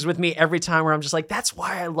rings with me every time where I'm just like, that's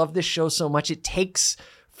why I love this show so much. It takes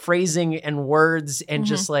phrasing and words and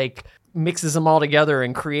just like mixes them all together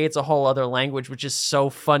and creates a whole other language, which is so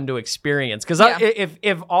fun to experience. Because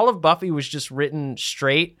if all of Buffy was just written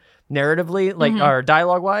straight narratively, like, or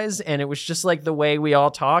dialogue wise, and it was just like the way we all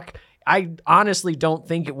talk, I honestly don't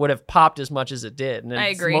think it would have popped as much as it did. And I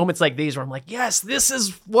it's agree. moments like these where I'm like, yes, this is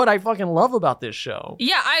what I fucking love about this show.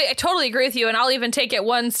 Yeah, I totally agree with you, and I'll even take it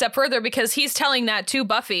one step further because he's telling that to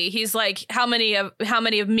Buffy. He's like, "How many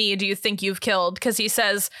of me do you think you've killed?" Because he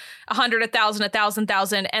says 100, 1,000,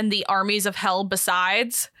 1,000, and the armies of hell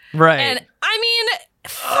besides. Right. And I mean,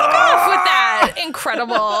 fuck off with that.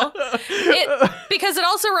 Incredible. Because it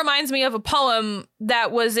also reminds me of a poem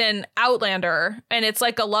that was in Outlander, and it's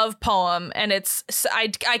like a love poem, and it's I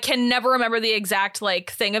can never remember the exact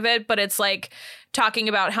like thing of it, but it's like talking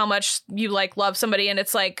about how much you like love somebody, and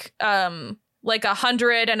it's like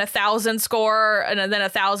 100 and 1,000 score, and then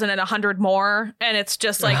 1,000 and 100 more, and it's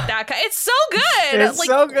just like that. It's so good. It's like,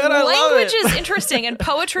 so good. I love language it. is interesting, and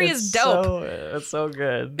poetry is dope. It's so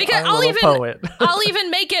good. Because I'm a little poet. I'll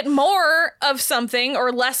even make it more of something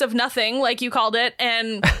or less of nothing, like you called it,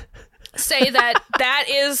 and say that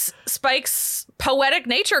is Spike's poetic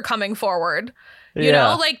nature coming forward. You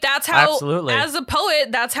know, like that's how, absolutely. As a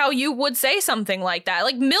poet, that's how you would say something like that.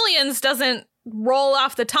 Like millions doesn't roll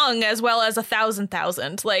off the tongue as well as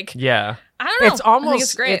 1,000,000. Like, yeah. I don't know. I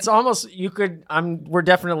think It's almost, you could, we're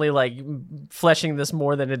definitely like fleshing this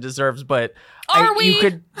more than it deserves, but we? You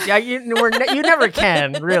could, yeah, you never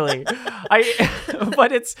can really.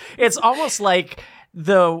 But it's almost like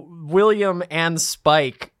the William and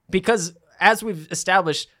Spike, because as we've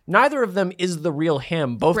established, neither of them is the real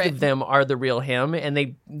him. Both of them are the real him, and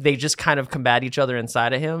they just kind of combat each other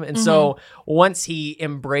inside of him. And so once he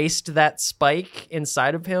embraced that Spike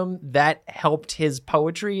inside of him, that helped his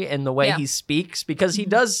poetry and the way he speaks, because he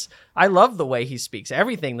does. I love the way he speaks.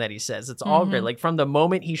 Everything that he says, it's all great. Like from the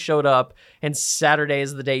moment he showed up and Saturday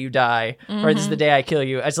is the day you die, or this is the day I kill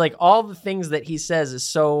you. It's like all the things that he says is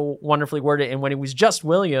so wonderfully worded. And when he was just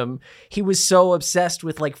William, he was so obsessed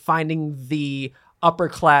with like finding the upper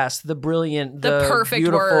class, the brilliant, the perfect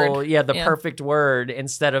beautiful, word. Perfect word,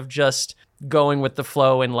 instead of just going with the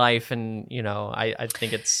flow in life. And, you know, I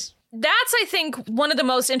think it's... That's, I think, one of the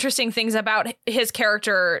most interesting things about his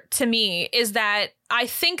character to me is that I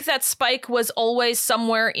think that Spike was always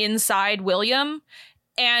somewhere inside William.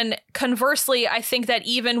 And conversely, I think that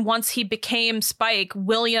even once he became Spike,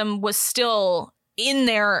 William was still in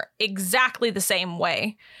there exactly the same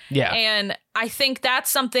way. Yeah. And I think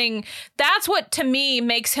that's what to me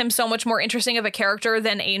makes him so much more interesting of a character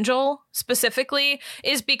than Angel specifically,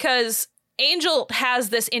 is because Angel has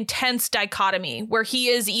this intense dichotomy where he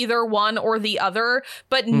is either one or the other,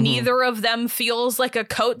 but neither of them feels like a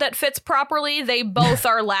coat that fits properly. They both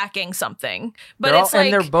are lacking something. But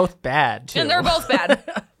and they're both bad too. And they're both bad.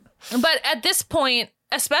 But at this point,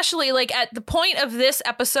 especially like at the point of this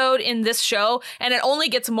episode in this show, and it only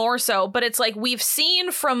gets more so, but it's like we've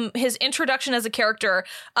seen from his introduction as a character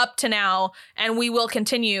up to now, and we will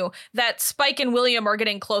continue, that Spike and William are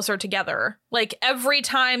getting closer together. Like every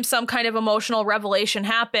time some kind of emotional revelation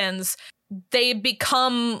happens, they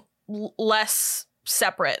become less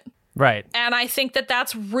separate. Right. And I think that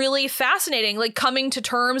that's really fascinating, like coming to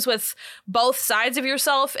terms with both sides of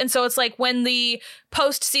yourself. And so it's like when the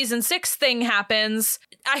post season 6 thing happens,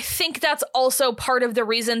 I think that's also part of the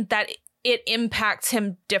reason that it impacts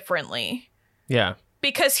him differently. Yeah.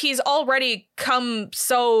 Because he's already come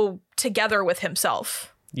so together with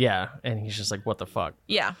himself. Yeah. And he's just like, what the fuck?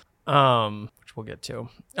 Yeah. Which we'll get to.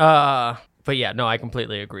 But yeah, no, I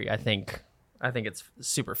completely agree. I think it's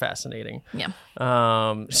super fascinating. Yeah.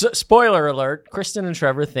 So, spoiler alert, Kristen and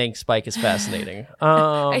Trevor think Spike is fascinating.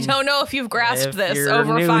 I don't know if you've grasped this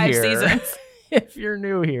over 5 seasons. If you're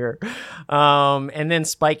new here. And then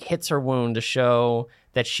Spike hits her wound to show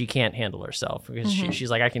that she can't handle herself, because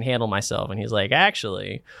she's like, I can handle myself. And he's like,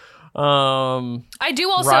 actually. I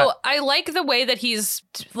do also, I like the way that he's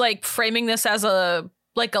like framing this as a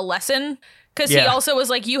lesson, because he also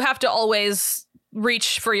was like, you have to always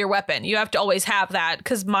reach for your weapon. You have to always have that,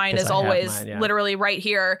 because mine is always literally right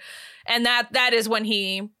here. And that is when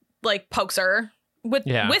he like pokes her with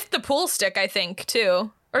the pool stick, I think,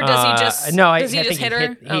 too. Or does he just hit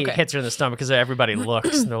her? He hits her in the stomach, because everybody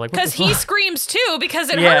looks and they're like, because he screams too, because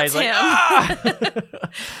it hurts him.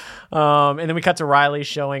 And then we cut to Riley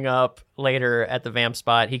showing up later at the vamp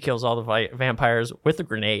spot. He kills all the vampires with a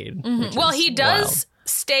grenade. Well, he does. Wild.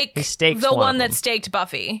 stake stakes the one of that them. staked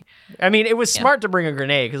Buffy. I mean, it was smart to bring a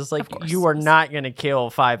grenade because it's like you are not going to kill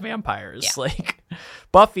 5 vampires. Yeah. Like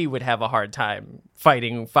Buffy would have a hard time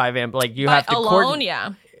fighting 5 like you But have to alone,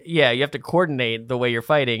 yeah, you have to coordinate the way you're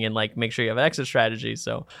fighting and like make sure you have exit strategy.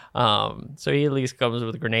 So so he at least comes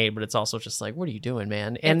with a grenade, but it's also just like, what are you doing,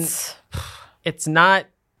 man? And it's not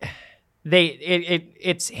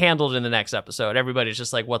it's handled in the next episode. Everybody's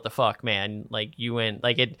just like, what the fuck, man? Like you went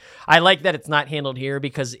like it. I like that it's not handled here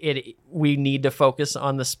because we need to focus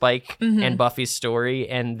on the Spike and Buffy's story,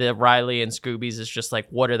 and the Riley and Scooby's is just like,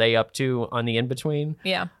 what are they up to on the in between?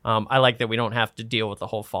 Yeah. I like that we don't have to deal with the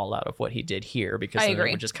whole fallout of what he did here because then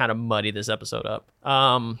it would just kind of muddy this episode up.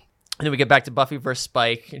 And then we get back to Buffy versus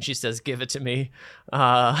Spike, and she says, "Give it to me."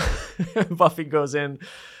 Buffy goes in.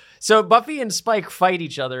 So Buffy and Spike fight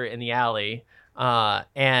each other in the alley,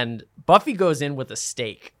 and Buffy goes in with a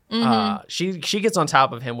stake. She gets on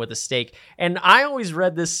top of him with a stake, and I always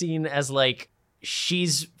read this scene as like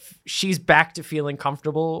she's back to feeling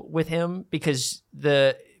comfortable with him because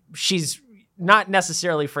she's not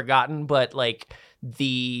necessarily forgotten, but like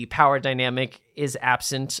the power dynamic is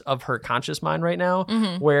absent of her conscious mind right now,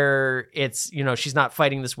 where it's she's not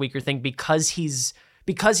fighting this weaker thing because he's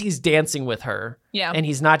dancing with her. Yeah. And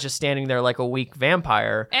he's not just standing there like a weak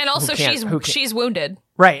vampire. And also she's wounded.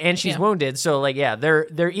 Right, and she's wounded. So like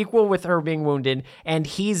they're equal with her being wounded, and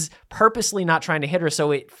he's purposely not trying to hit her,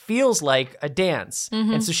 so it feels like a dance.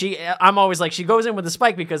 And so I'm always like, she goes in with the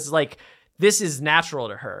Spike because like this is natural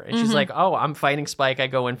to her. And she's like, "Oh, I'm fighting Spike. I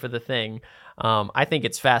go in for the thing." I think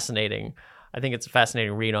it's fascinating. I think it's a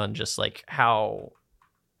fascinating read on just like how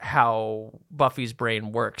Buffy's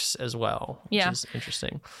brain works as well, which is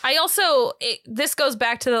interesting. I also, this goes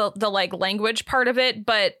back to the like language part of it,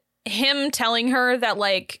 but him telling her that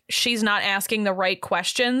like she's not asking the right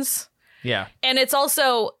questions. Yeah. And it's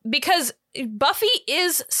also because Buffy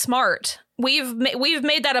is smart. We've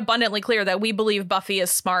made that abundantly clear that we believe Buffy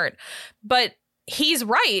is smart, but he's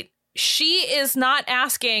right. She is not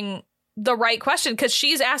asking the right question because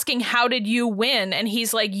she's asking, how did you win? And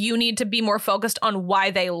he's like, you need to be more focused on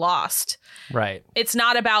why they lost. Right. It's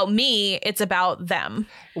not about me. It's about them.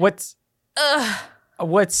 What's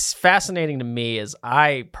fascinating to me is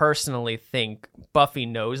I personally think Buffy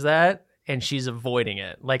knows that and she's avoiding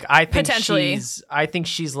it. Like I think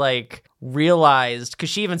she's like realized, because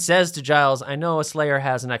she even says to Giles, "I know a Slayer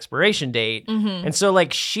has an expiration date," and so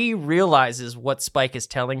like she realizes what Spike is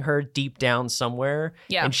telling her deep down somewhere,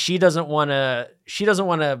 and she doesn't want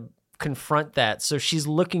to confront that, so she's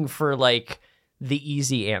looking for like the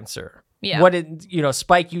easy answer. Yeah.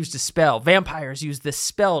 Spike used a spell. Vampires use this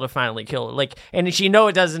spell to finally kill her. Like, and she knows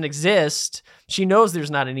it doesn't exist. She knows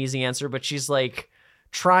there's not an easy answer, but she's like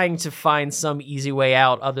trying to find some easy way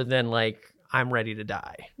out other than like, I'm ready to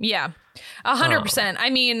die. Yeah, 100%. I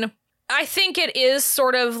mean, I think it is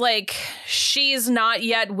sort of like she's not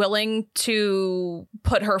yet willing to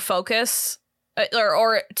put her focus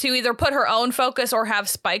or to either put her own focus or have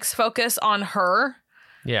Spike's focus on her.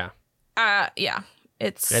 Yeah. Yeah.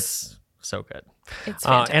 It's so good. It's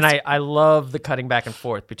fantastic. And I love the cutting back and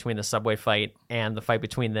forth between the subway fight and the fight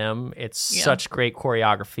between them. It's such great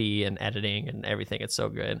choreography and editing and everything. It's so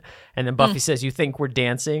good. And then Buffy says, "You think we're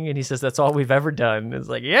dancing?" And he says, "That's all we've ever done." It's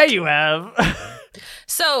like, yeah, you have.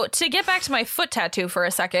 So to get back to my foot tattoo for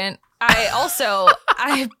a second, I also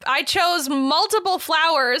I chose multiple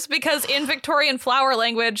flowers because in Victorian flower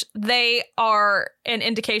language, they are an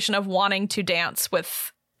indication of wanting to dance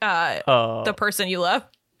with the person you love.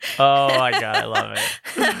 Oh my God, I love it.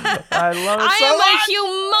 I love it so much. I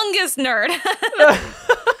am a humongous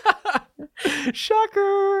nerd.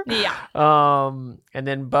 Shocker. Yeah. And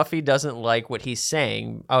then Buffy doesn't like what he's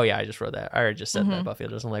saying. Oh yeah, I just wrote that. I already just said that. Buffy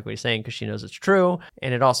doesn't like what he's saying because she knows it's true.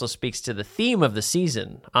 And it also speaks to the theme of the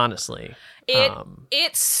season, honestly.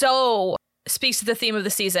 It so speaks to the theme of the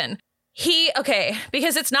season.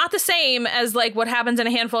 Because it's not the same as like what happens in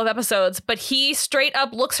a handful of episodes, but he straight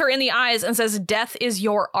up looks her in the eyes and says, "Death is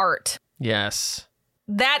your art." Yes.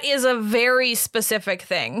 That is a very specific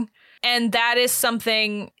thing. And that is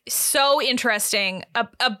something so interesting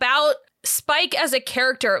about Spike as a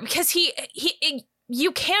character, because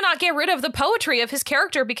you cannot get rid of the poetry of his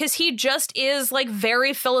character because he just is like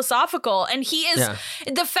very philosophical, and he is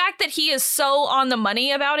the fact that he is so on the money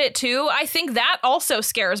about it too. I think that also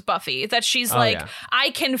scares Buffy, that she's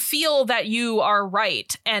I can feel that you are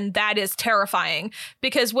right. And that is terrifying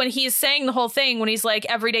because when he's saying the whole thing, when he's like,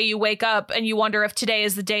 every day you wake up and you wonder if today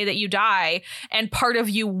is the day that you die and part of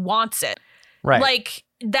you wants it. Right. Like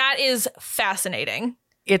that is fascinating.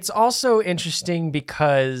 It's also interesting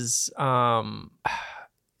because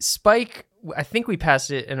Spike, I think we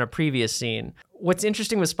passed it in a previous scene, what's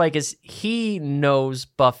interesting with Spike is he knows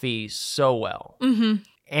Buffy so well. Mm-hmm.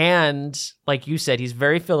 And like you said, he's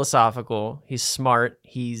very philosophical. He's smart.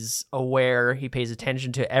 He's aware. He pays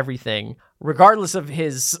attention to everything, regardless of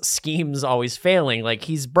his schemes always failing. Like,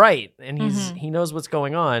 he's bright and he knows what's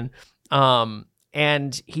going on.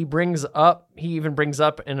 And he even brings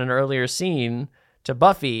up in an earlier scene to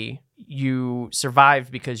Buffy, you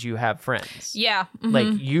survive because you have friends. Yeah. Mm-hmm. Like,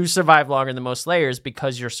 you survive longer than most Slayers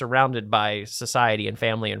because you're surrounded by society and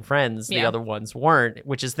family and friends. The other ones weren't,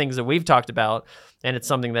 which is things that we've talked about. And it's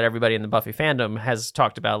something that everybody in the Buffy fandom has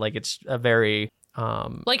talked about. Like, it's a very...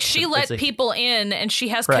 like, she let people in and she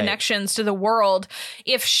has Right. connections to the world.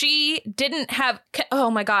 If she didn't have...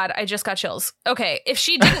 Oh my God, I just got chills. Okay, if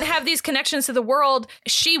she didn't have these connections to the world,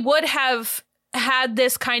 she would have had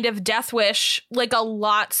this kind of death wish like a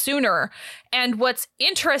lot sooner. And what's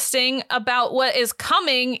interesting about what is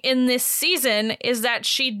coming in this season is that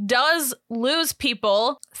she does lose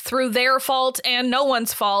people through their fault and no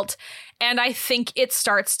one's fault. And I think it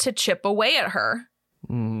starts to chip away at her.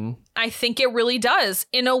 Mm-hmm. I think it really does,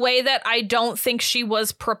 in a way that I don't think she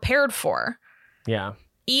was prepared for. Yeah.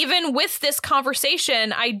 Even with this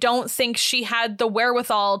conversation, I don't think she had the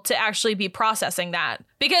wherewithal to actually be processing that.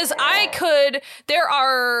 Because there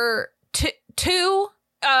are two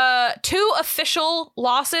official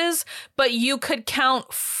losses, but you could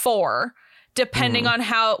count 4 depending on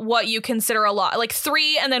what you consider a loss. Like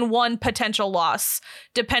 3 and then 1 potential loss,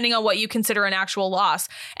 depending on what you consider an actual loss.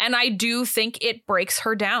 And I do think it breaks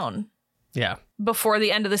her down. Yeah. Before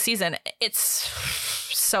the end of the season. It's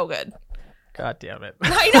so good. God damn it.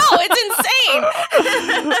 I know, it's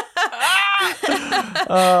insane.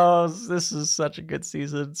 Oh, this is such a good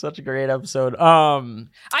season, such a great episode. I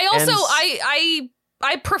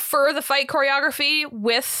prefer the fight choreography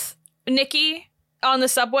with Nikki on the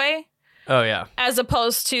subway. Oh yeah. As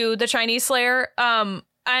opposed to the Chinese Slayer.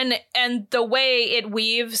 And the way it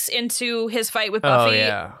weaves into his fight with Buffy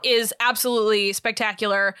is absolutely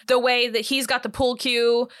spectacular. The way that he's got the pool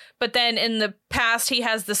cue, but then in the past he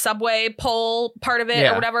has the subway pole part of it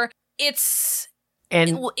or whatever. It's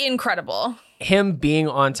incredible. Him being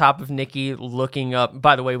on top of Nikki, looking up.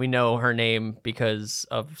 By the way, we know her name because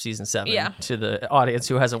of season 7. Yeah. To the audience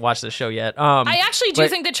who hasn't watched the show yet. I actually do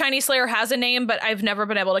think the Chinese Slayer has a name, but I've never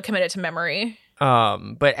been able to commit it to memory.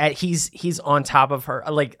 He's on top of her.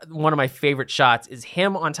 Like, one of my favorite shots is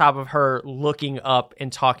him on top of her, looking up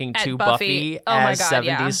and talking to Buffy as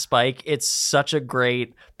 70s Spike. It's such a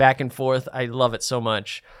great back and forth. I love it so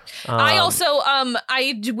much. I also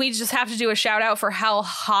we just have to do a shout out for how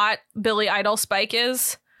hot Billy Idol Spike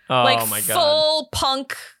is. Oh like, my God. Full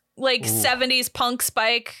punk, like 70s punk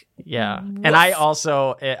Spike. Yeah. Woof. And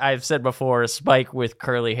I've said before, Spike with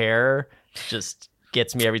curly hair just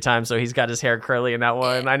gets me every time. So he's got his hair curly in that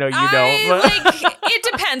one. I know you don't. But it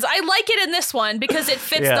depends. I like it in this one because it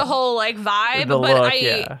fits the whole like vibe. The but look,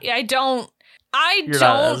 I don't You're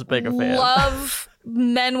not as big a fan. love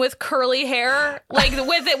men with curly hair, like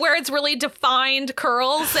with it where it's really defined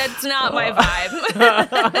curls. That's not my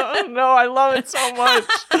vibe. No, I love it so much.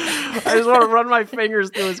 I just want to run my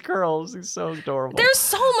fingers through his curls. He's so adorable. There's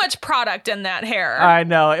so much product in that hair. I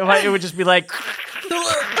know. It would just be like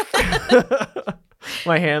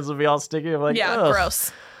my hands would be all sticky. I'm like, ugh.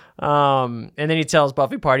 Gross. And then he tells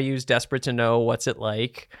Buffy Party who's desperate to know what's it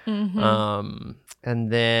like. Mm-hmm.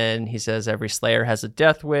 And then he says every Slayer has a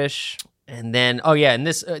death wish. And then, and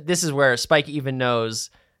this is where Spike even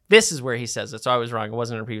knows. This is where he says it. So I was wrong. It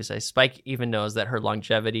wasn't in a previous day. Spike even knows that her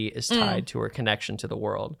longevity is tied to her connection to the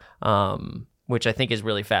world, which I think is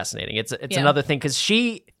really fascinating. It's another thing because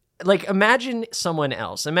she, like, imagine someone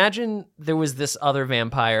else. Imagine there was this other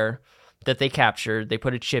vampire that they captured. They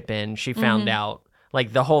put a chip in. She found out.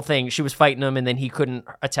 Like, the whole thing, she was fighting him, and then he couldn't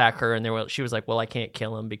attack her. And she was like, well, I can't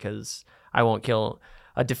kill him because I won't kill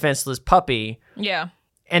a defenseless puppy. Yeah.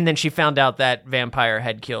 And then she found out that vampire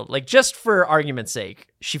had killed. Like, just for argument's sake,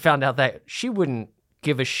 she found out that she wouldn't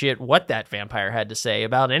give a shit what that vampire had to say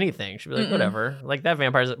about anything. She'd be like, whatever. Like, that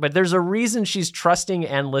vampire's... But there's a reason she's trusting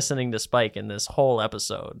and listening to Spike in this whole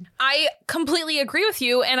episode. I completely agree with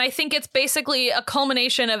you, and I think it's basically a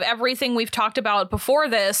culmination of everything we've talked about before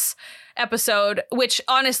this episode, which,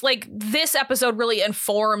 honestly, like, this episode really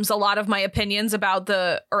informs a lot of my opinions about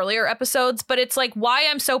the earlier episodes, but it's like why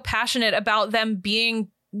I'm so passionate about them being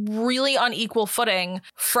really on equal footing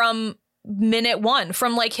from minute 1,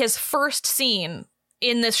 from like his first scene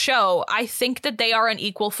in this show. I think that they are on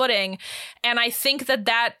equal footing, and I think that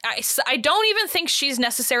I don't even think she's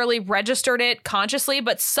necessarily registered it consciously,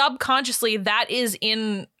 but subconsciously that is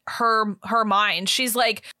in her mind. She's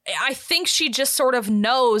like, I think she just sort of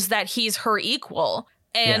knows that he's her equal,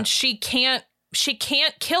 and she can't she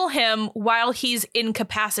can't kill him while he's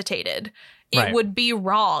incapacitated. It Right. would be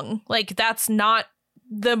wrong. Like, that's not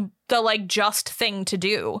the like just thing to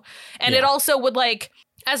do. And it also would, like,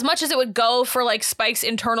 as much as it would go for like Spike's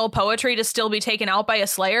internal poetry to still be taken out by a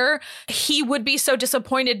Slayer, he would be so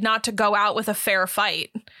disappointed not to go out with a fair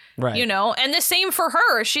fight. Right. You know, and the same for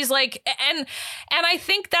her. She's like, and I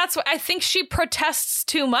think I think she protests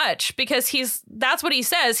too much, because that's what he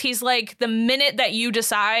says. He's like, the minute that you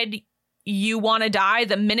decide you want to die,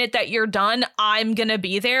 the minute that you're done, I'm going to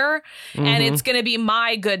be there, and it's going to be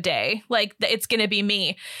my good day. Like, it's going to be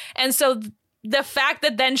me. And so the fact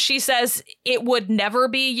that then she says it would never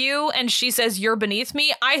be you, and she says you're beneath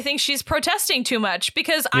me, I think she's protesting too much,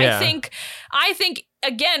 because I think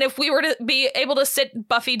again, if we were to be able to sit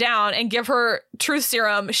Buffy down and give her truth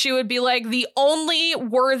serum, she would be like, the only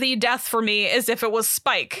worthy death for me is if it was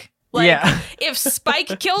Spike. Like, if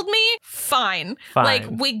Spike killed me, fine. Like,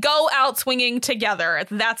 we go out swinging together.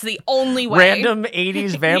 That's the only way. Random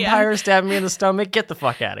 80s vampire stabbing me in the stomach. Get the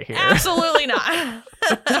fuck out of here. Absolutely not.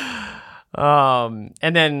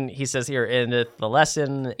 And then he says here endeth the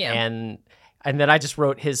lesson, and then I just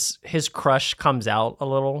wrote his crush comes out a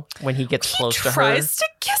little when he gets close to her. He tries to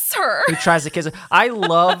kiss her. He tries to kiss her. I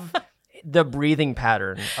love the breathing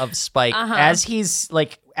pattern of Spike as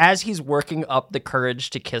he's working up the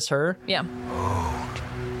courage to kiss her. Yeah.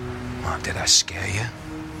 Oh, did I scare you?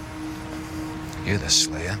 You're the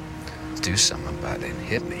Slayer. Do something about it and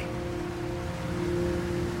hit me.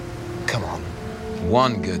 Come on.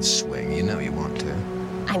 One good swing. You know you want to.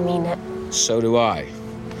 I mean it. So do I.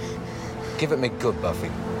 Give it me good,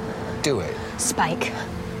 Buffy. Do it. Spike.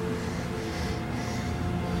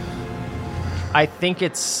 I think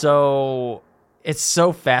it's so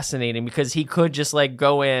fascinating, because he could just like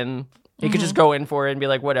go in. He could just go in for it and be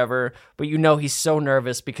like, whatever. But you know, he's so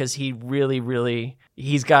nervous because he really, really,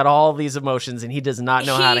 he's got all these emotions and he does not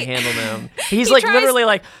know how to handle them. He's like literally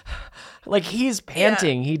like he's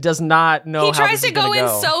panting. He does not know how He this tries to is gonna go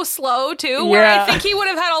in so slow too, where I think he would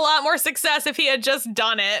have had a lot more success if he had just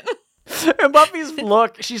done it. And Buffy's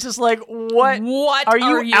look, she's just like, what are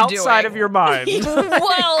you outside doing? of your mind?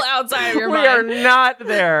 Well outside of your we mind. We are not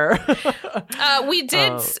there. We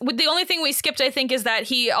did. The only thing we skipped, I think, is that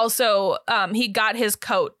he also he got his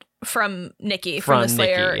coat from Nikki from the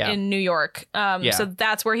Slayer in New York. So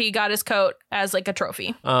that's where he got his coat as like a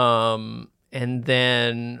trophy. And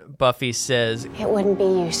then Buffy says, It wouldn't be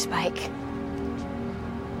you, Spike.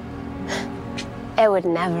 It would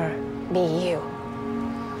never be you.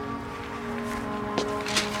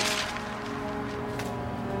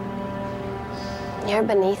 You're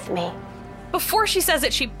beneath me. Before she says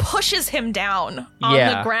it, she pushes him down on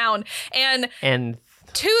the ground. And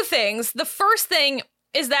two things. The first thing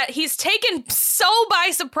is that he's taken so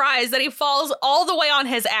by surprise that he falls all the way on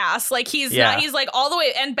his ass. Like he's like all the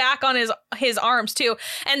way and back on his arms too.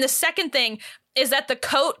 And the second thing is that the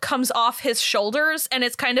coat comes off his shoulders and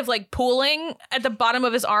it's kind of like pooling at the bottom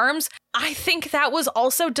of his arms. I think that was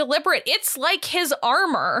also deliberate. It's like his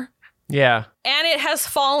armor. Yeah. And it has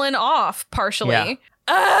fallen off partially.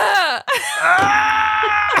 Yeah.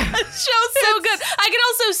 Show's so good. I can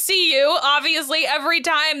also see you, obviously, every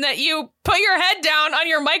time that you put your head down on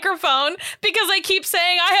your microphone, because I keep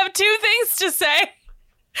saying I have two things to say.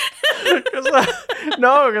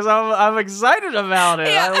 Because I'm excited about it.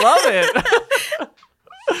 Yeah. I love it.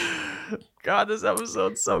 God, this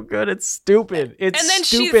episode's so good. It's stupid. It's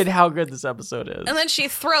stupid how good this episode is. And then she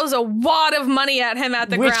throws a wad of money at him at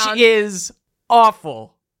the ground. Which is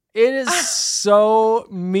awful. It is so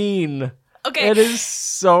mean. Okay. It is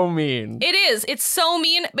so mean. It is. It's so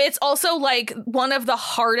mean. But it's also like one of the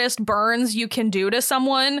hardest burns you can do to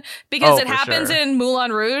someone, because it happens in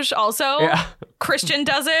Moulin Rouge also. Yeah. Christian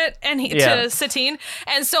does it to Satine.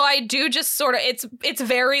 And so I do just sort of, it's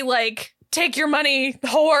very like, take your money,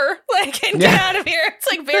 whore, like, and get out of here. It's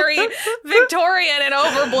like very Victorian and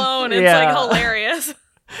overblown. It's like hilarious.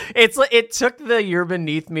 It's like it took the "You're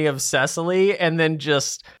Beneath Me" of Cecily and then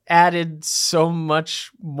just added so much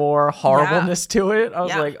more horribleness to it. I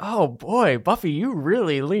was like, oh boy, Buffy, you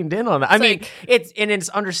really leaned in on that. I mean, it's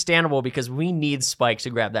understandable because we need Spike to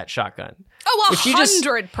grab that shotgun. Oh,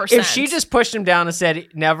 100%. If she just pushed him down and said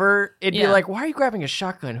never, it'd be like, why are you grabbing a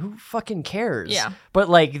shotgun? Who fucking cares? Yeah. But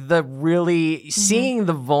like the really seeing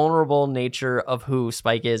the vulnerable nature of who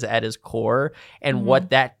Spike is at his core and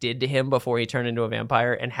what that did to him before he turned into a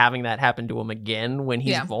vampire, and having that happen to him again when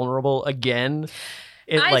he's vulnerable again,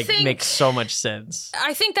 it makes so much sense.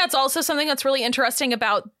 I think that's also something that's really interesting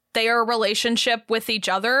about their relationship with each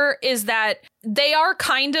other, is that they are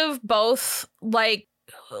kind of both like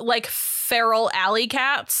feral alley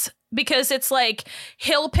cats, because it's like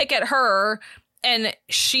he'll pick at her and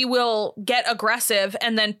she will get aggressive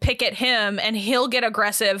and then pick at him and he'll get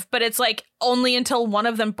aggressive, but it's like only until one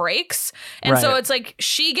of them breaks. And so it's like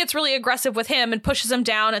she gets really aggressive with him and pushes him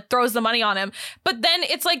down and throws the money on him. But then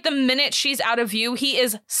it's like the minute she's out of view, he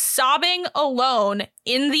is sobbing alone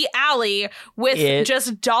in the alley with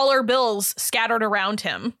just dollar bills scattered around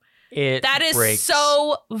him. That is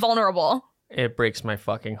so vulnerable. It breaks my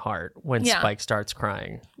fucking heart when Spike starts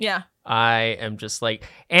crying. Yeah. I am just like,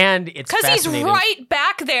 and it's because he's right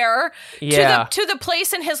back there to the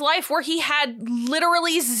place in his life where he had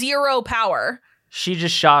literally zero power. She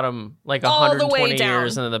just shot him like 120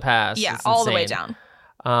 years into the past. Yeah, all the way down.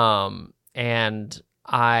 And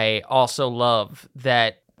I also love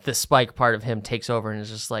that the Spike part of him takes over and is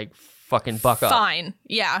just like, fucking buck up. Fine.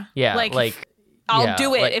 Yeah. Yeah. I'll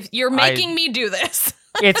do it if you're making me do this.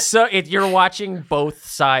 You're watching both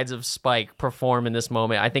sides of Spike perform in this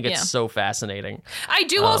moment. I think it's so fascinating. I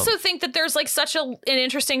do also think that there's like such an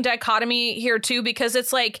interesting dichotomy here too, because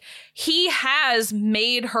it's like he has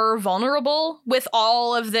made her vulnerable with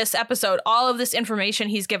all of this episode, all of this information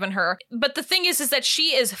he's given her. But the thing is that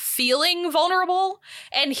she is feeling vulnerable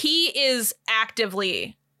and he is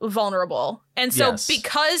actively vulnerable. And so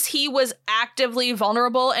because he was actively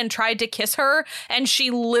vulnerable and tried to kiss her and she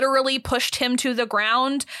literally pushed him to the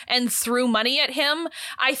ground and threw money at him,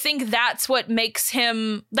 I think that's what makes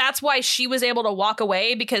him, that's why she was able to walk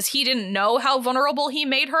away, because he didn't know how vulnerable he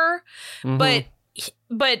made her.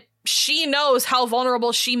 But she knows how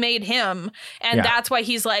vulnerable she made him, and that's why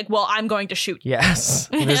he's like, well, I'm going to shoot you. Yes,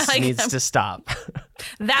 this needs to stop.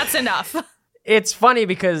 That's enough. It's funny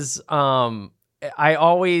because I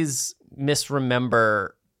always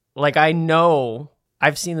misremember, like I know,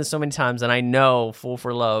 I've seen this so many times and I know Fool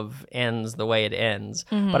for Love ends the way it ends,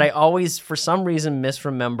 but I always, for some reason,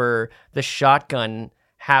 misremember the shotgun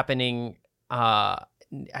happening. I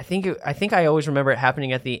think I always remember it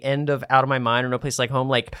happening at the end of Out of My Mind or No Place Like Home,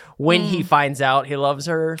 like when he finds out he loves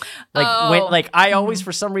her. Like I always,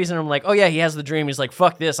 for some reason, I'm like, oh yeah, he has the dream. He's like,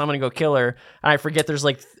 fuck this, I'm gonna go kill her. And I forget there's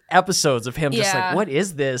like episodes of him just like, what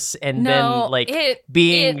is this? And then like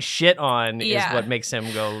being shit on is what makes him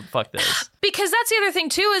go, fuck this. Because that's the other thing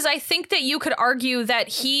too, is I think that you could argue that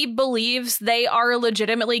he believes they are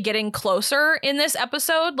legitimately getting closer in this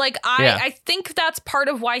episode. Like I think that's part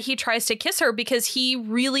of why he tries to kiss her, because he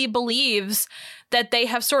really believes that they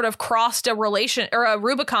have sort of crossed a relation or a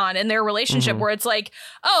Rubicon in their relationship where it's like,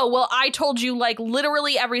 oh, well, I told you like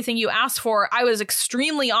literally everything you asked for. I was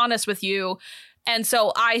extremely honest with you. And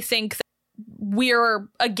so I think that we're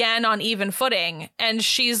again on even footing. And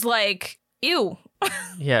she's like, ew.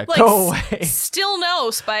 Yeah, like, go away. Still no,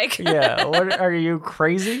 Spike. Yeah, what are you,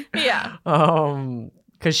 crazy? Yeah.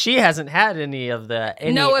 Because she hasn't had any of the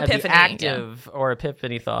active or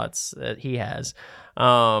epiphany thoughts that he has.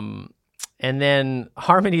 And then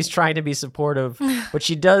Harmony's trying to be supportive, but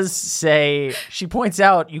she does say, she points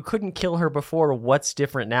out, you couldn't kill her before, what's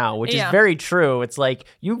different now? Which is very true. It's like,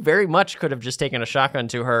 you very much could have just taken a shotgun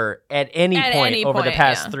to her at any point over the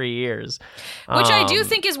past 3 years. Which I do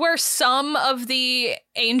think is where some of the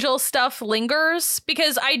Angel stuff lingers,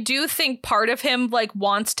 because I do think part of him like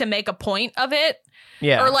wants to make a point of it.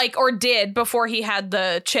 Yeah. Or did before he had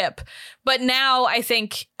the chip. But now I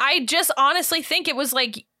just honestly think it was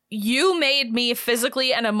like, you made me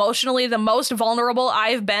physically and emotionally the most vulnerable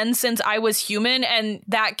I've been since I was human, and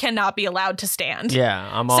that cannot be allowed to stand. Yeah,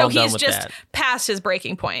 I'm all done with that. So he's just past his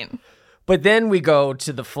breaking point. But then we go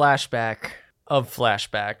to the flashback of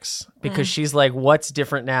flashbacks, because she's like, what's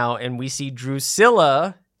different now? And we see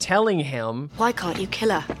Drusilla telling him, why can't you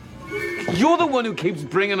kill her? You're the one who keeps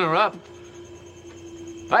bringing her up.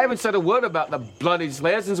 I haven't said a word about the bloody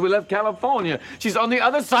Slayer since we left California. She's on the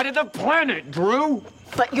other side of the planet, Drew.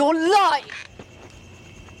 But you're lying.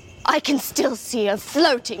 I can still see her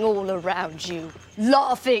floating all around you,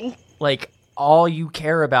 laughing. Like, all you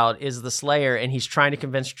care about is the Slayer, and he's trying to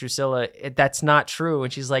convince Drusilla that's not true.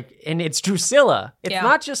 And she's like, and it's Drusilla. It's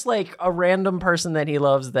not just like a random person that he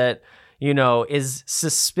loves that, you know, is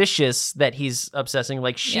suspicious that he's obsessing.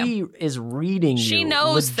 Like, she is reading you. She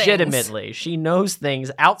knows legitimately. things. She knows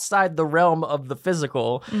things outside the realm of the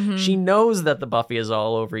physical. She knows that the Buffy is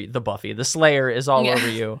all over you. The Slayer is all over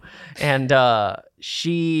you. And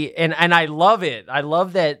and I love it. I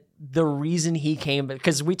love that the reason he came,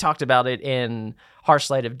 because we talked about it in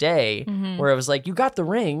Harsh Light of Day, where it was like, you got the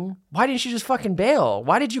ring. Why didn't you just fucking bail?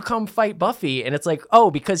 Why did you come fight Buffy? And it's like,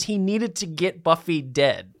 oh, because he needed to get Buffy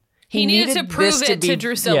dead. He needed to prove it to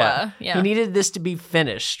Drusilla. Yeah. He needed this to be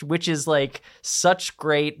finished, which is like such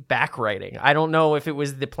great backwriting. I don't know if it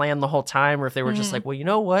was the plan the whole time or if they were just like, well, you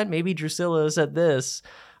know what? Maybe Drusilla said this,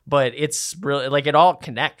 but it's really like it all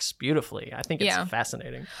connects beautifully. I think it's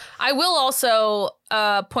fascinating. I will also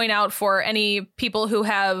point out for any people who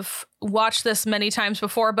have watched this many times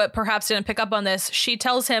before, but perhaps didn't pick up on this, she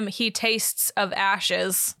tells him he tastes of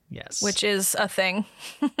ashes. Yes. Which is a thing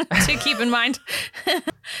to keep in mind.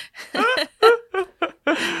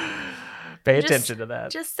 Pay attention to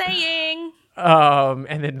that. Just saying.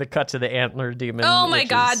 And then the cut to the antler demon. Oh my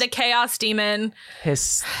God, the chaos demon.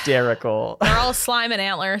 Hysterical. They're all slime and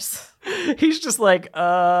antlers. He's just like,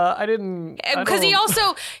 I didn't. Because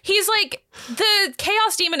he's like, the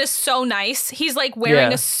chaos demon is so nice. He's like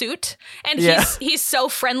wearing a suit and he's so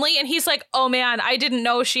friendly. And he's like, oh man, I didn't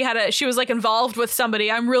know she was like involved with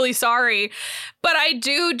somebody. I'm really sorry. But I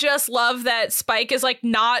do just love that Spike is like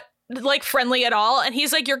not like friendly at all, and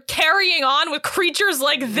he's like, you're carrying on with creatures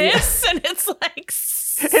like this, and it's like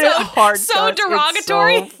so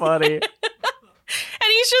derogatory. It's so funny. And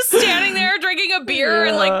he's just standing there drinking a beer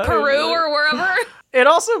in like Peru or wherever. It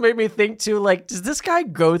also made me think too, like, does this guy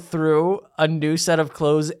go through a new set of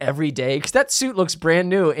clothes every day? Because that suit looks brand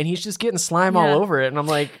new, and he's just getting slime all over it, and I'm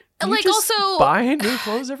like, like, you just also buy new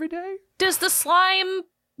clothes every day? Does the slime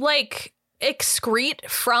like excrete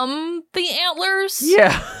from the antlers?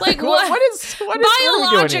 Yeah. Like what is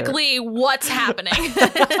biologically what's happening?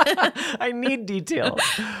 I need detail.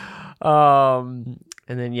 And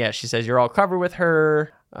then she says you're all covered with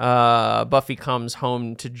her. Buffy comes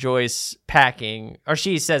home to Joyce packing, or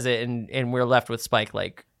she says it, and we're left with Spike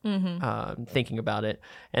like thinking about it.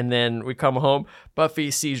 And then we come home. Buffy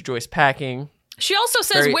sees Joyce packing. She also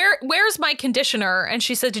says, where's my conditioner? And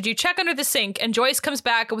she said, did you check under the sink? And Joyce comes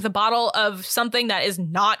back with a bottle of something that is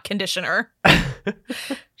not conditioner.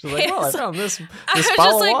 She's like, well, I found this I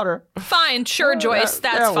bottle of water. Fine, sure, Joyce,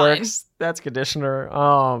 that's that fine. Works. That's conditioner.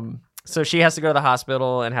 So she has to go to the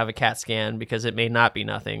hospital and have a CAT scan because it may not be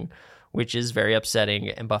nothing, which is very upsetting.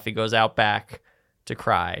 And Buffy goes out back to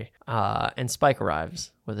cry. And Spike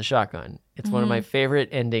arrives with a shotgun. It's one of my favorite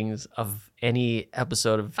endings of any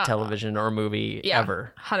episode of television or movie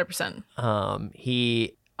ever. 100%.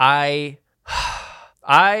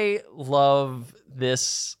 I love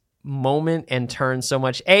this moment and turn so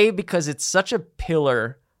much. Because it's such a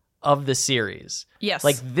pillar of the series. Yes.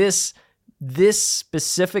 Like this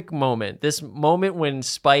specific moment, this moment when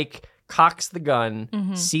Spike cocks the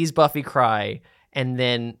gun, sees Buffy cry, and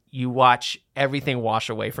then you watch everything wash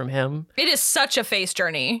away from him. It is such a face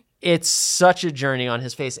journey. It's such a journey on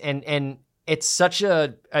his face, and it's such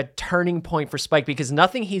a turning point for Spike because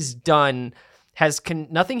nothing he's done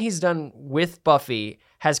with Buffy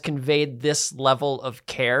has conveyed this level of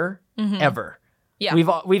care ever. Yeah.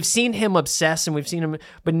 We've seen him obsess, and we've seen him,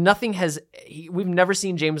 but we've never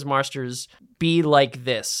seen James Marsters be like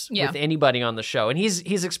this with anybody on the show. And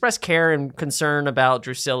he's expressed care and concern about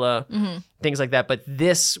Drusilla, things like that. But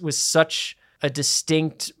this was such a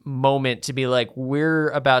distinct moment to be like, we're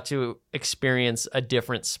about to experience a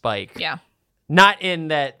different Spike. Yeah. Not in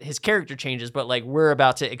that his character changes, but like we're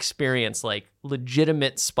about to experience like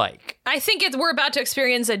legitimate Spike. I think we're about to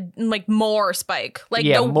experience a like more Spike. Like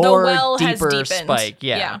the well has deeper deepened. Spike.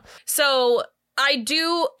 Yeah. So I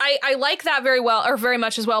like that very well, or very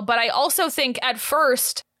much as well. But I also think at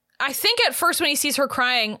first when he sees her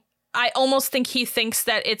crying, I almost think he thinks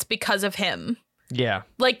that it's because of him. Yeah.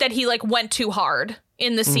 Like that he like went too hard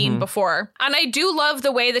in the scene before. And I do love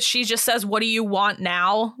the way that she just says, what do you want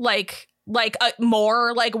now? Like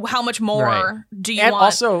more, like how much more do you want? And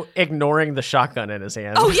also ignoring the shotgun in his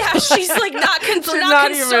hand. Oh yeah, she's like not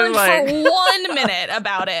concerned for 1 minute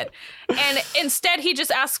about it. And instead he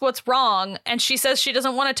just asks what's wrong, and she says she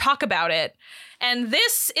doesn't want to talk about it. And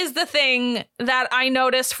this is the thing that I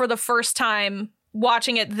noticed for the first time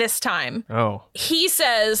watching it this time. Oh. He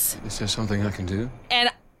says, is there something I can do? And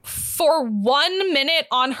for 1 minute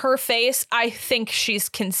on her face, I think she's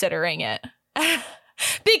considering it.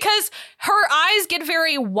 Because her eyes get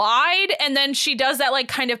very wide, and then she does that like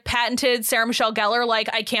kind of patented Sarah Michelle Gellar, like,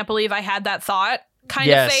 I can't believe I had that thought kind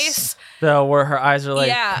of face. Where her eyes are like,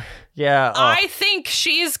 yeah. I think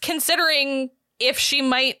she's considering if she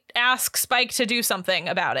might ask Spike to do something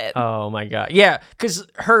about it. Oh my God. Yeah, because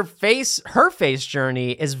her face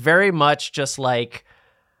journey is very much just like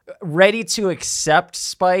ready to accept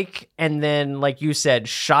Spike, and then, like you said,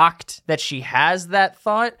 shocked that she has that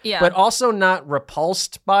thought, but also not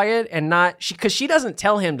repulsed by it, and not because she doesn't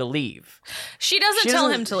tell him to leave. She doesn't tell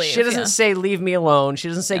him to leave. She doesn't say leave me alone. She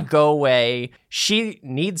doesn't say go away. She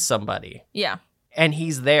needs somebody. Yeah. And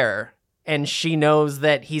he's there, and she knows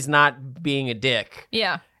that he's not being a dick.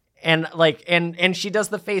 Yeah. And like and she does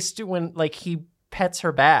the face too when like he pets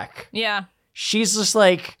her back. Yeah. She's just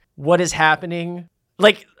like, what is happening?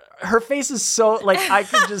 Like her face is so like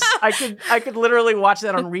I could literally watch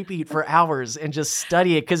that on repeat for hours and just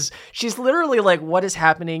study it because she's literally like, what is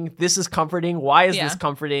happening? This is comforting. Why is this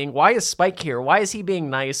comforting? Why is Spike here? Why is he being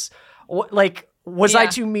nice? Was I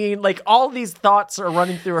too mean? Like all these thoughts are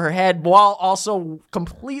running through her head while also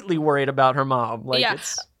completely worried about her mom. Like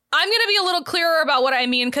it's I'm going to be a little clearer about what I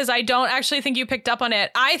mean because I don't actually think you picked up on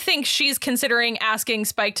it. I think she's considering asking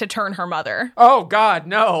Spike to turn her mother. Oh, God,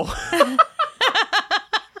 no.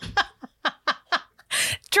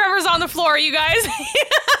 Trevor's on the floor, you guys.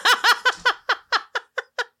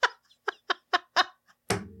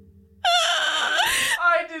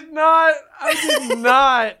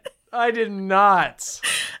 I did not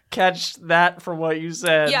catch that from what you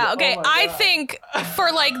said. Yeah, okay. I think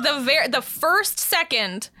for like the first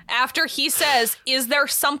second after he says, "Is there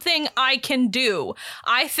something I can do?"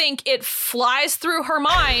 I think it flies through her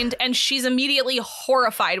mind and she's immediately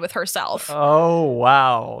horrified with herself. Oh,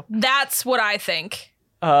 wow. That's what I think.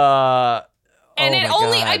 And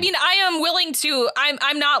I mean, I am willing to,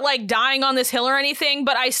 I'm not like dying on this hill or anything,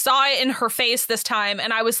 but I saw it in her face this time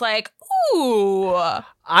and I was like, ooh.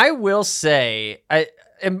 I will say,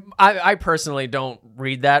 I personally don't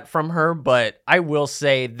read that from her, but I will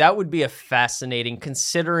say that would be a fascinating,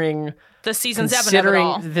 considering the season 7 of it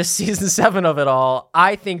all. The season 7 of it all,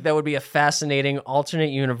 I think that would be a fascinating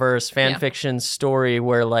alternate universe fan fiction story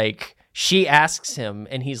where like she asks him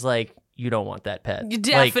and he's like, you don't want that pet.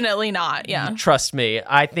 Definitely not. Yeah. Trust me.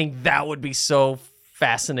 I think that would be so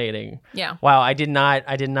fascinating. Yeah. Wow. I did not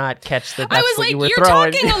catch that. That's I was what like, you were you're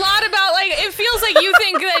throwing. talking a lot about like, it feels like you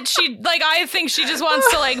think that I think she just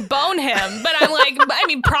wants to like bone him, but I'm like, I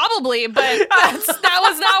mean, probably, but that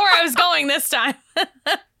was not where I was going this time.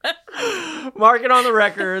 Mark it on the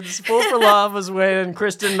records. Fool for Love was when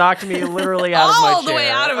Kristen knocked me literally out of my chair. All the way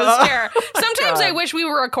out of his chair. Sometimes I wish we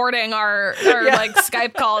were recording our like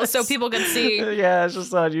Skype calls so people could see. Yeah, it's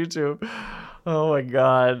just on YouTube. Oh my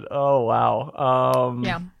God. Oh wow.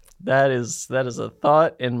 Yeah. That is a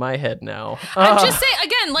thought in my head now. I'm just saying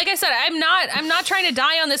again, like I said, I'm not trying to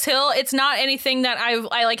die on this hill. It's not anything that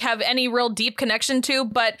I like have any real deep connection to,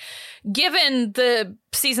 but given the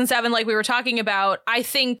season 7 like we were talking about, I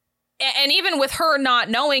think, and even with her not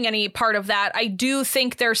knowing any part of that, I do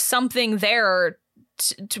think there's something there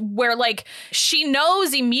where like she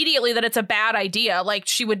knows immediately that it's a bad idea. Like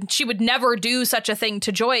she would never do such a thing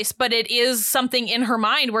to Joyce, but it is something in her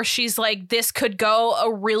mind where she's like, this could go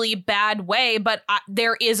a really bad way, but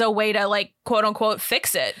there is a way to like quote unquote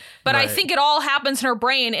fix it. But I think it all happens in her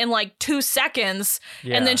brain in like 2 seconds.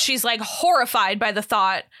 Yeah. And then she's like horrified by the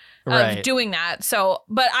thought of doing that. So,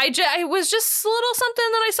 but I was just a little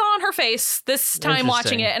something that I saw on her face this time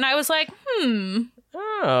watching it. And I was like,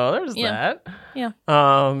 Oh, there's that. Yeah.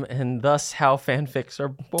 And thus how fanfics are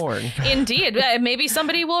born. Indeed. Maybe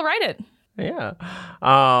somebody will write it. Yeah.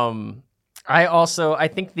 I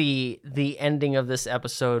think the ending of this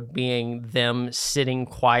episode being them sitting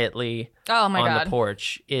quietly on the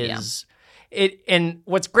porch is it. And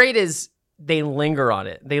what's great is they linger on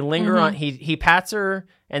it. They linger on. He pats her,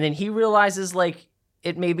 and then he realizes like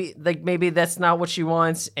maybe that's not what she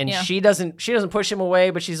wants, and she doesn't push him away,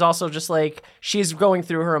 but she's also just like she's going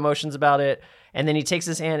through her emotions about it. And then he takes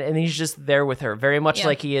his hand, and he's just there with her, very much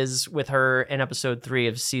like he is with her in episode 3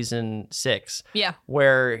 of season 6. Yeah,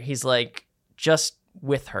 where he's like just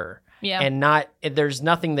with her. Yeah, and there's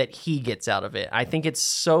nothing that he gets out of it. I think it's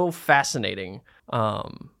so fascinating.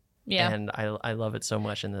 And I love it so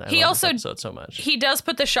much, and I love this episode so much. He does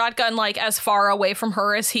put the shotgun like as far away from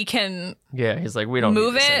her as he can. Yeah, he's like, we don't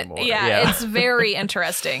move need this it. anymore. Yeah, it's very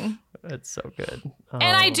interesting. It's so good.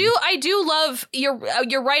 And I do love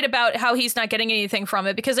you're right about how he's not getting anything from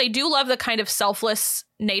it, because I do love the kind of selfless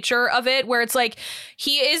nature of it, where it's like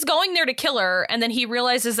he is going there to kill her, and then he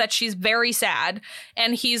realizes that she's very sad,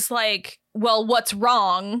 and he's like, well, what's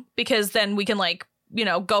wrong? Because then we can like,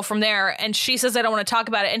 go from there. And she says, I don't want to talk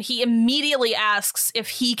about it. And he immediately asks if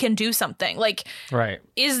he can do something. Like,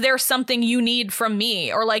 is there something you need from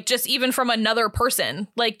me? Or like just even from another person?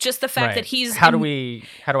 Like just the fact that he's how do I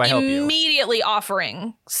help you? Immediately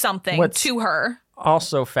offering something to her.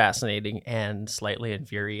 Also fascinating and slightly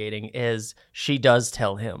infuriating is she does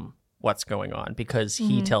tell him what's going on, because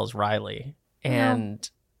he tells Riley. And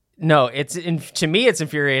no, to me it's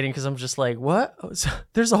infuriating, because I'm just like, what?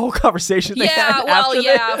 There's a whole conversation. This?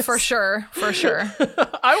 for sure.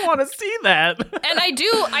 I want to see that. And I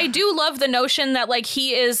do love the notion that like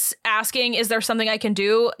he is asking, is there something I can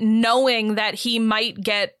do, knowing that he might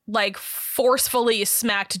get like forcefully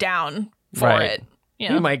smacked down for it.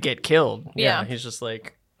 He might get killed. Yeah, he's just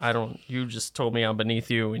like, you just told me I'm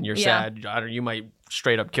beneath you and you're sad. You might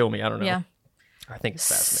straight up kill me. I don't know. Yeah. I think it's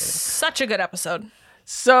fascinating. Such a good episode.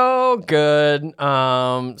 So good.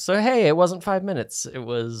 So hey, it wasn't 5 minutes. It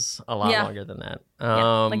was a lot longer than that.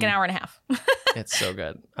 Like an hour and a half. It's so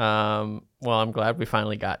good. Well, I'm glad we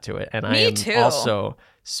finally got to it. And I Me am too. also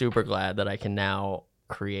super glad that I can now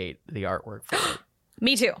create the artwork for it.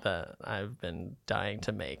 Me too. That I've been dying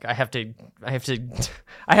to make. It's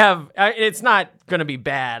not going to be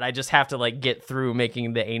bad. I just have to like get through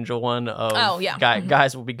making the angel one of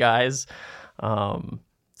guys will be guys.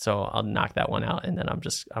 So I'll knock that one out, and then I'm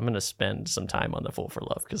going to spend some time on the Fool for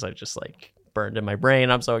Love because I just like burned in my brain.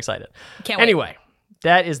 I'm so excited. Can't wait. Anyway,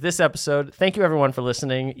 that is this episode. Thank you everyone for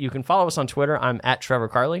listening. You can follow us on Twitter. I'm at Trevor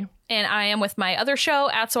Carley. And I am with my other show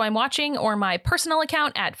at So I'm Watching, or my personal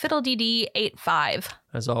account at FiddleDD85.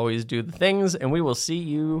 As always, do the things, and we will see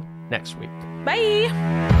you next week. Bye.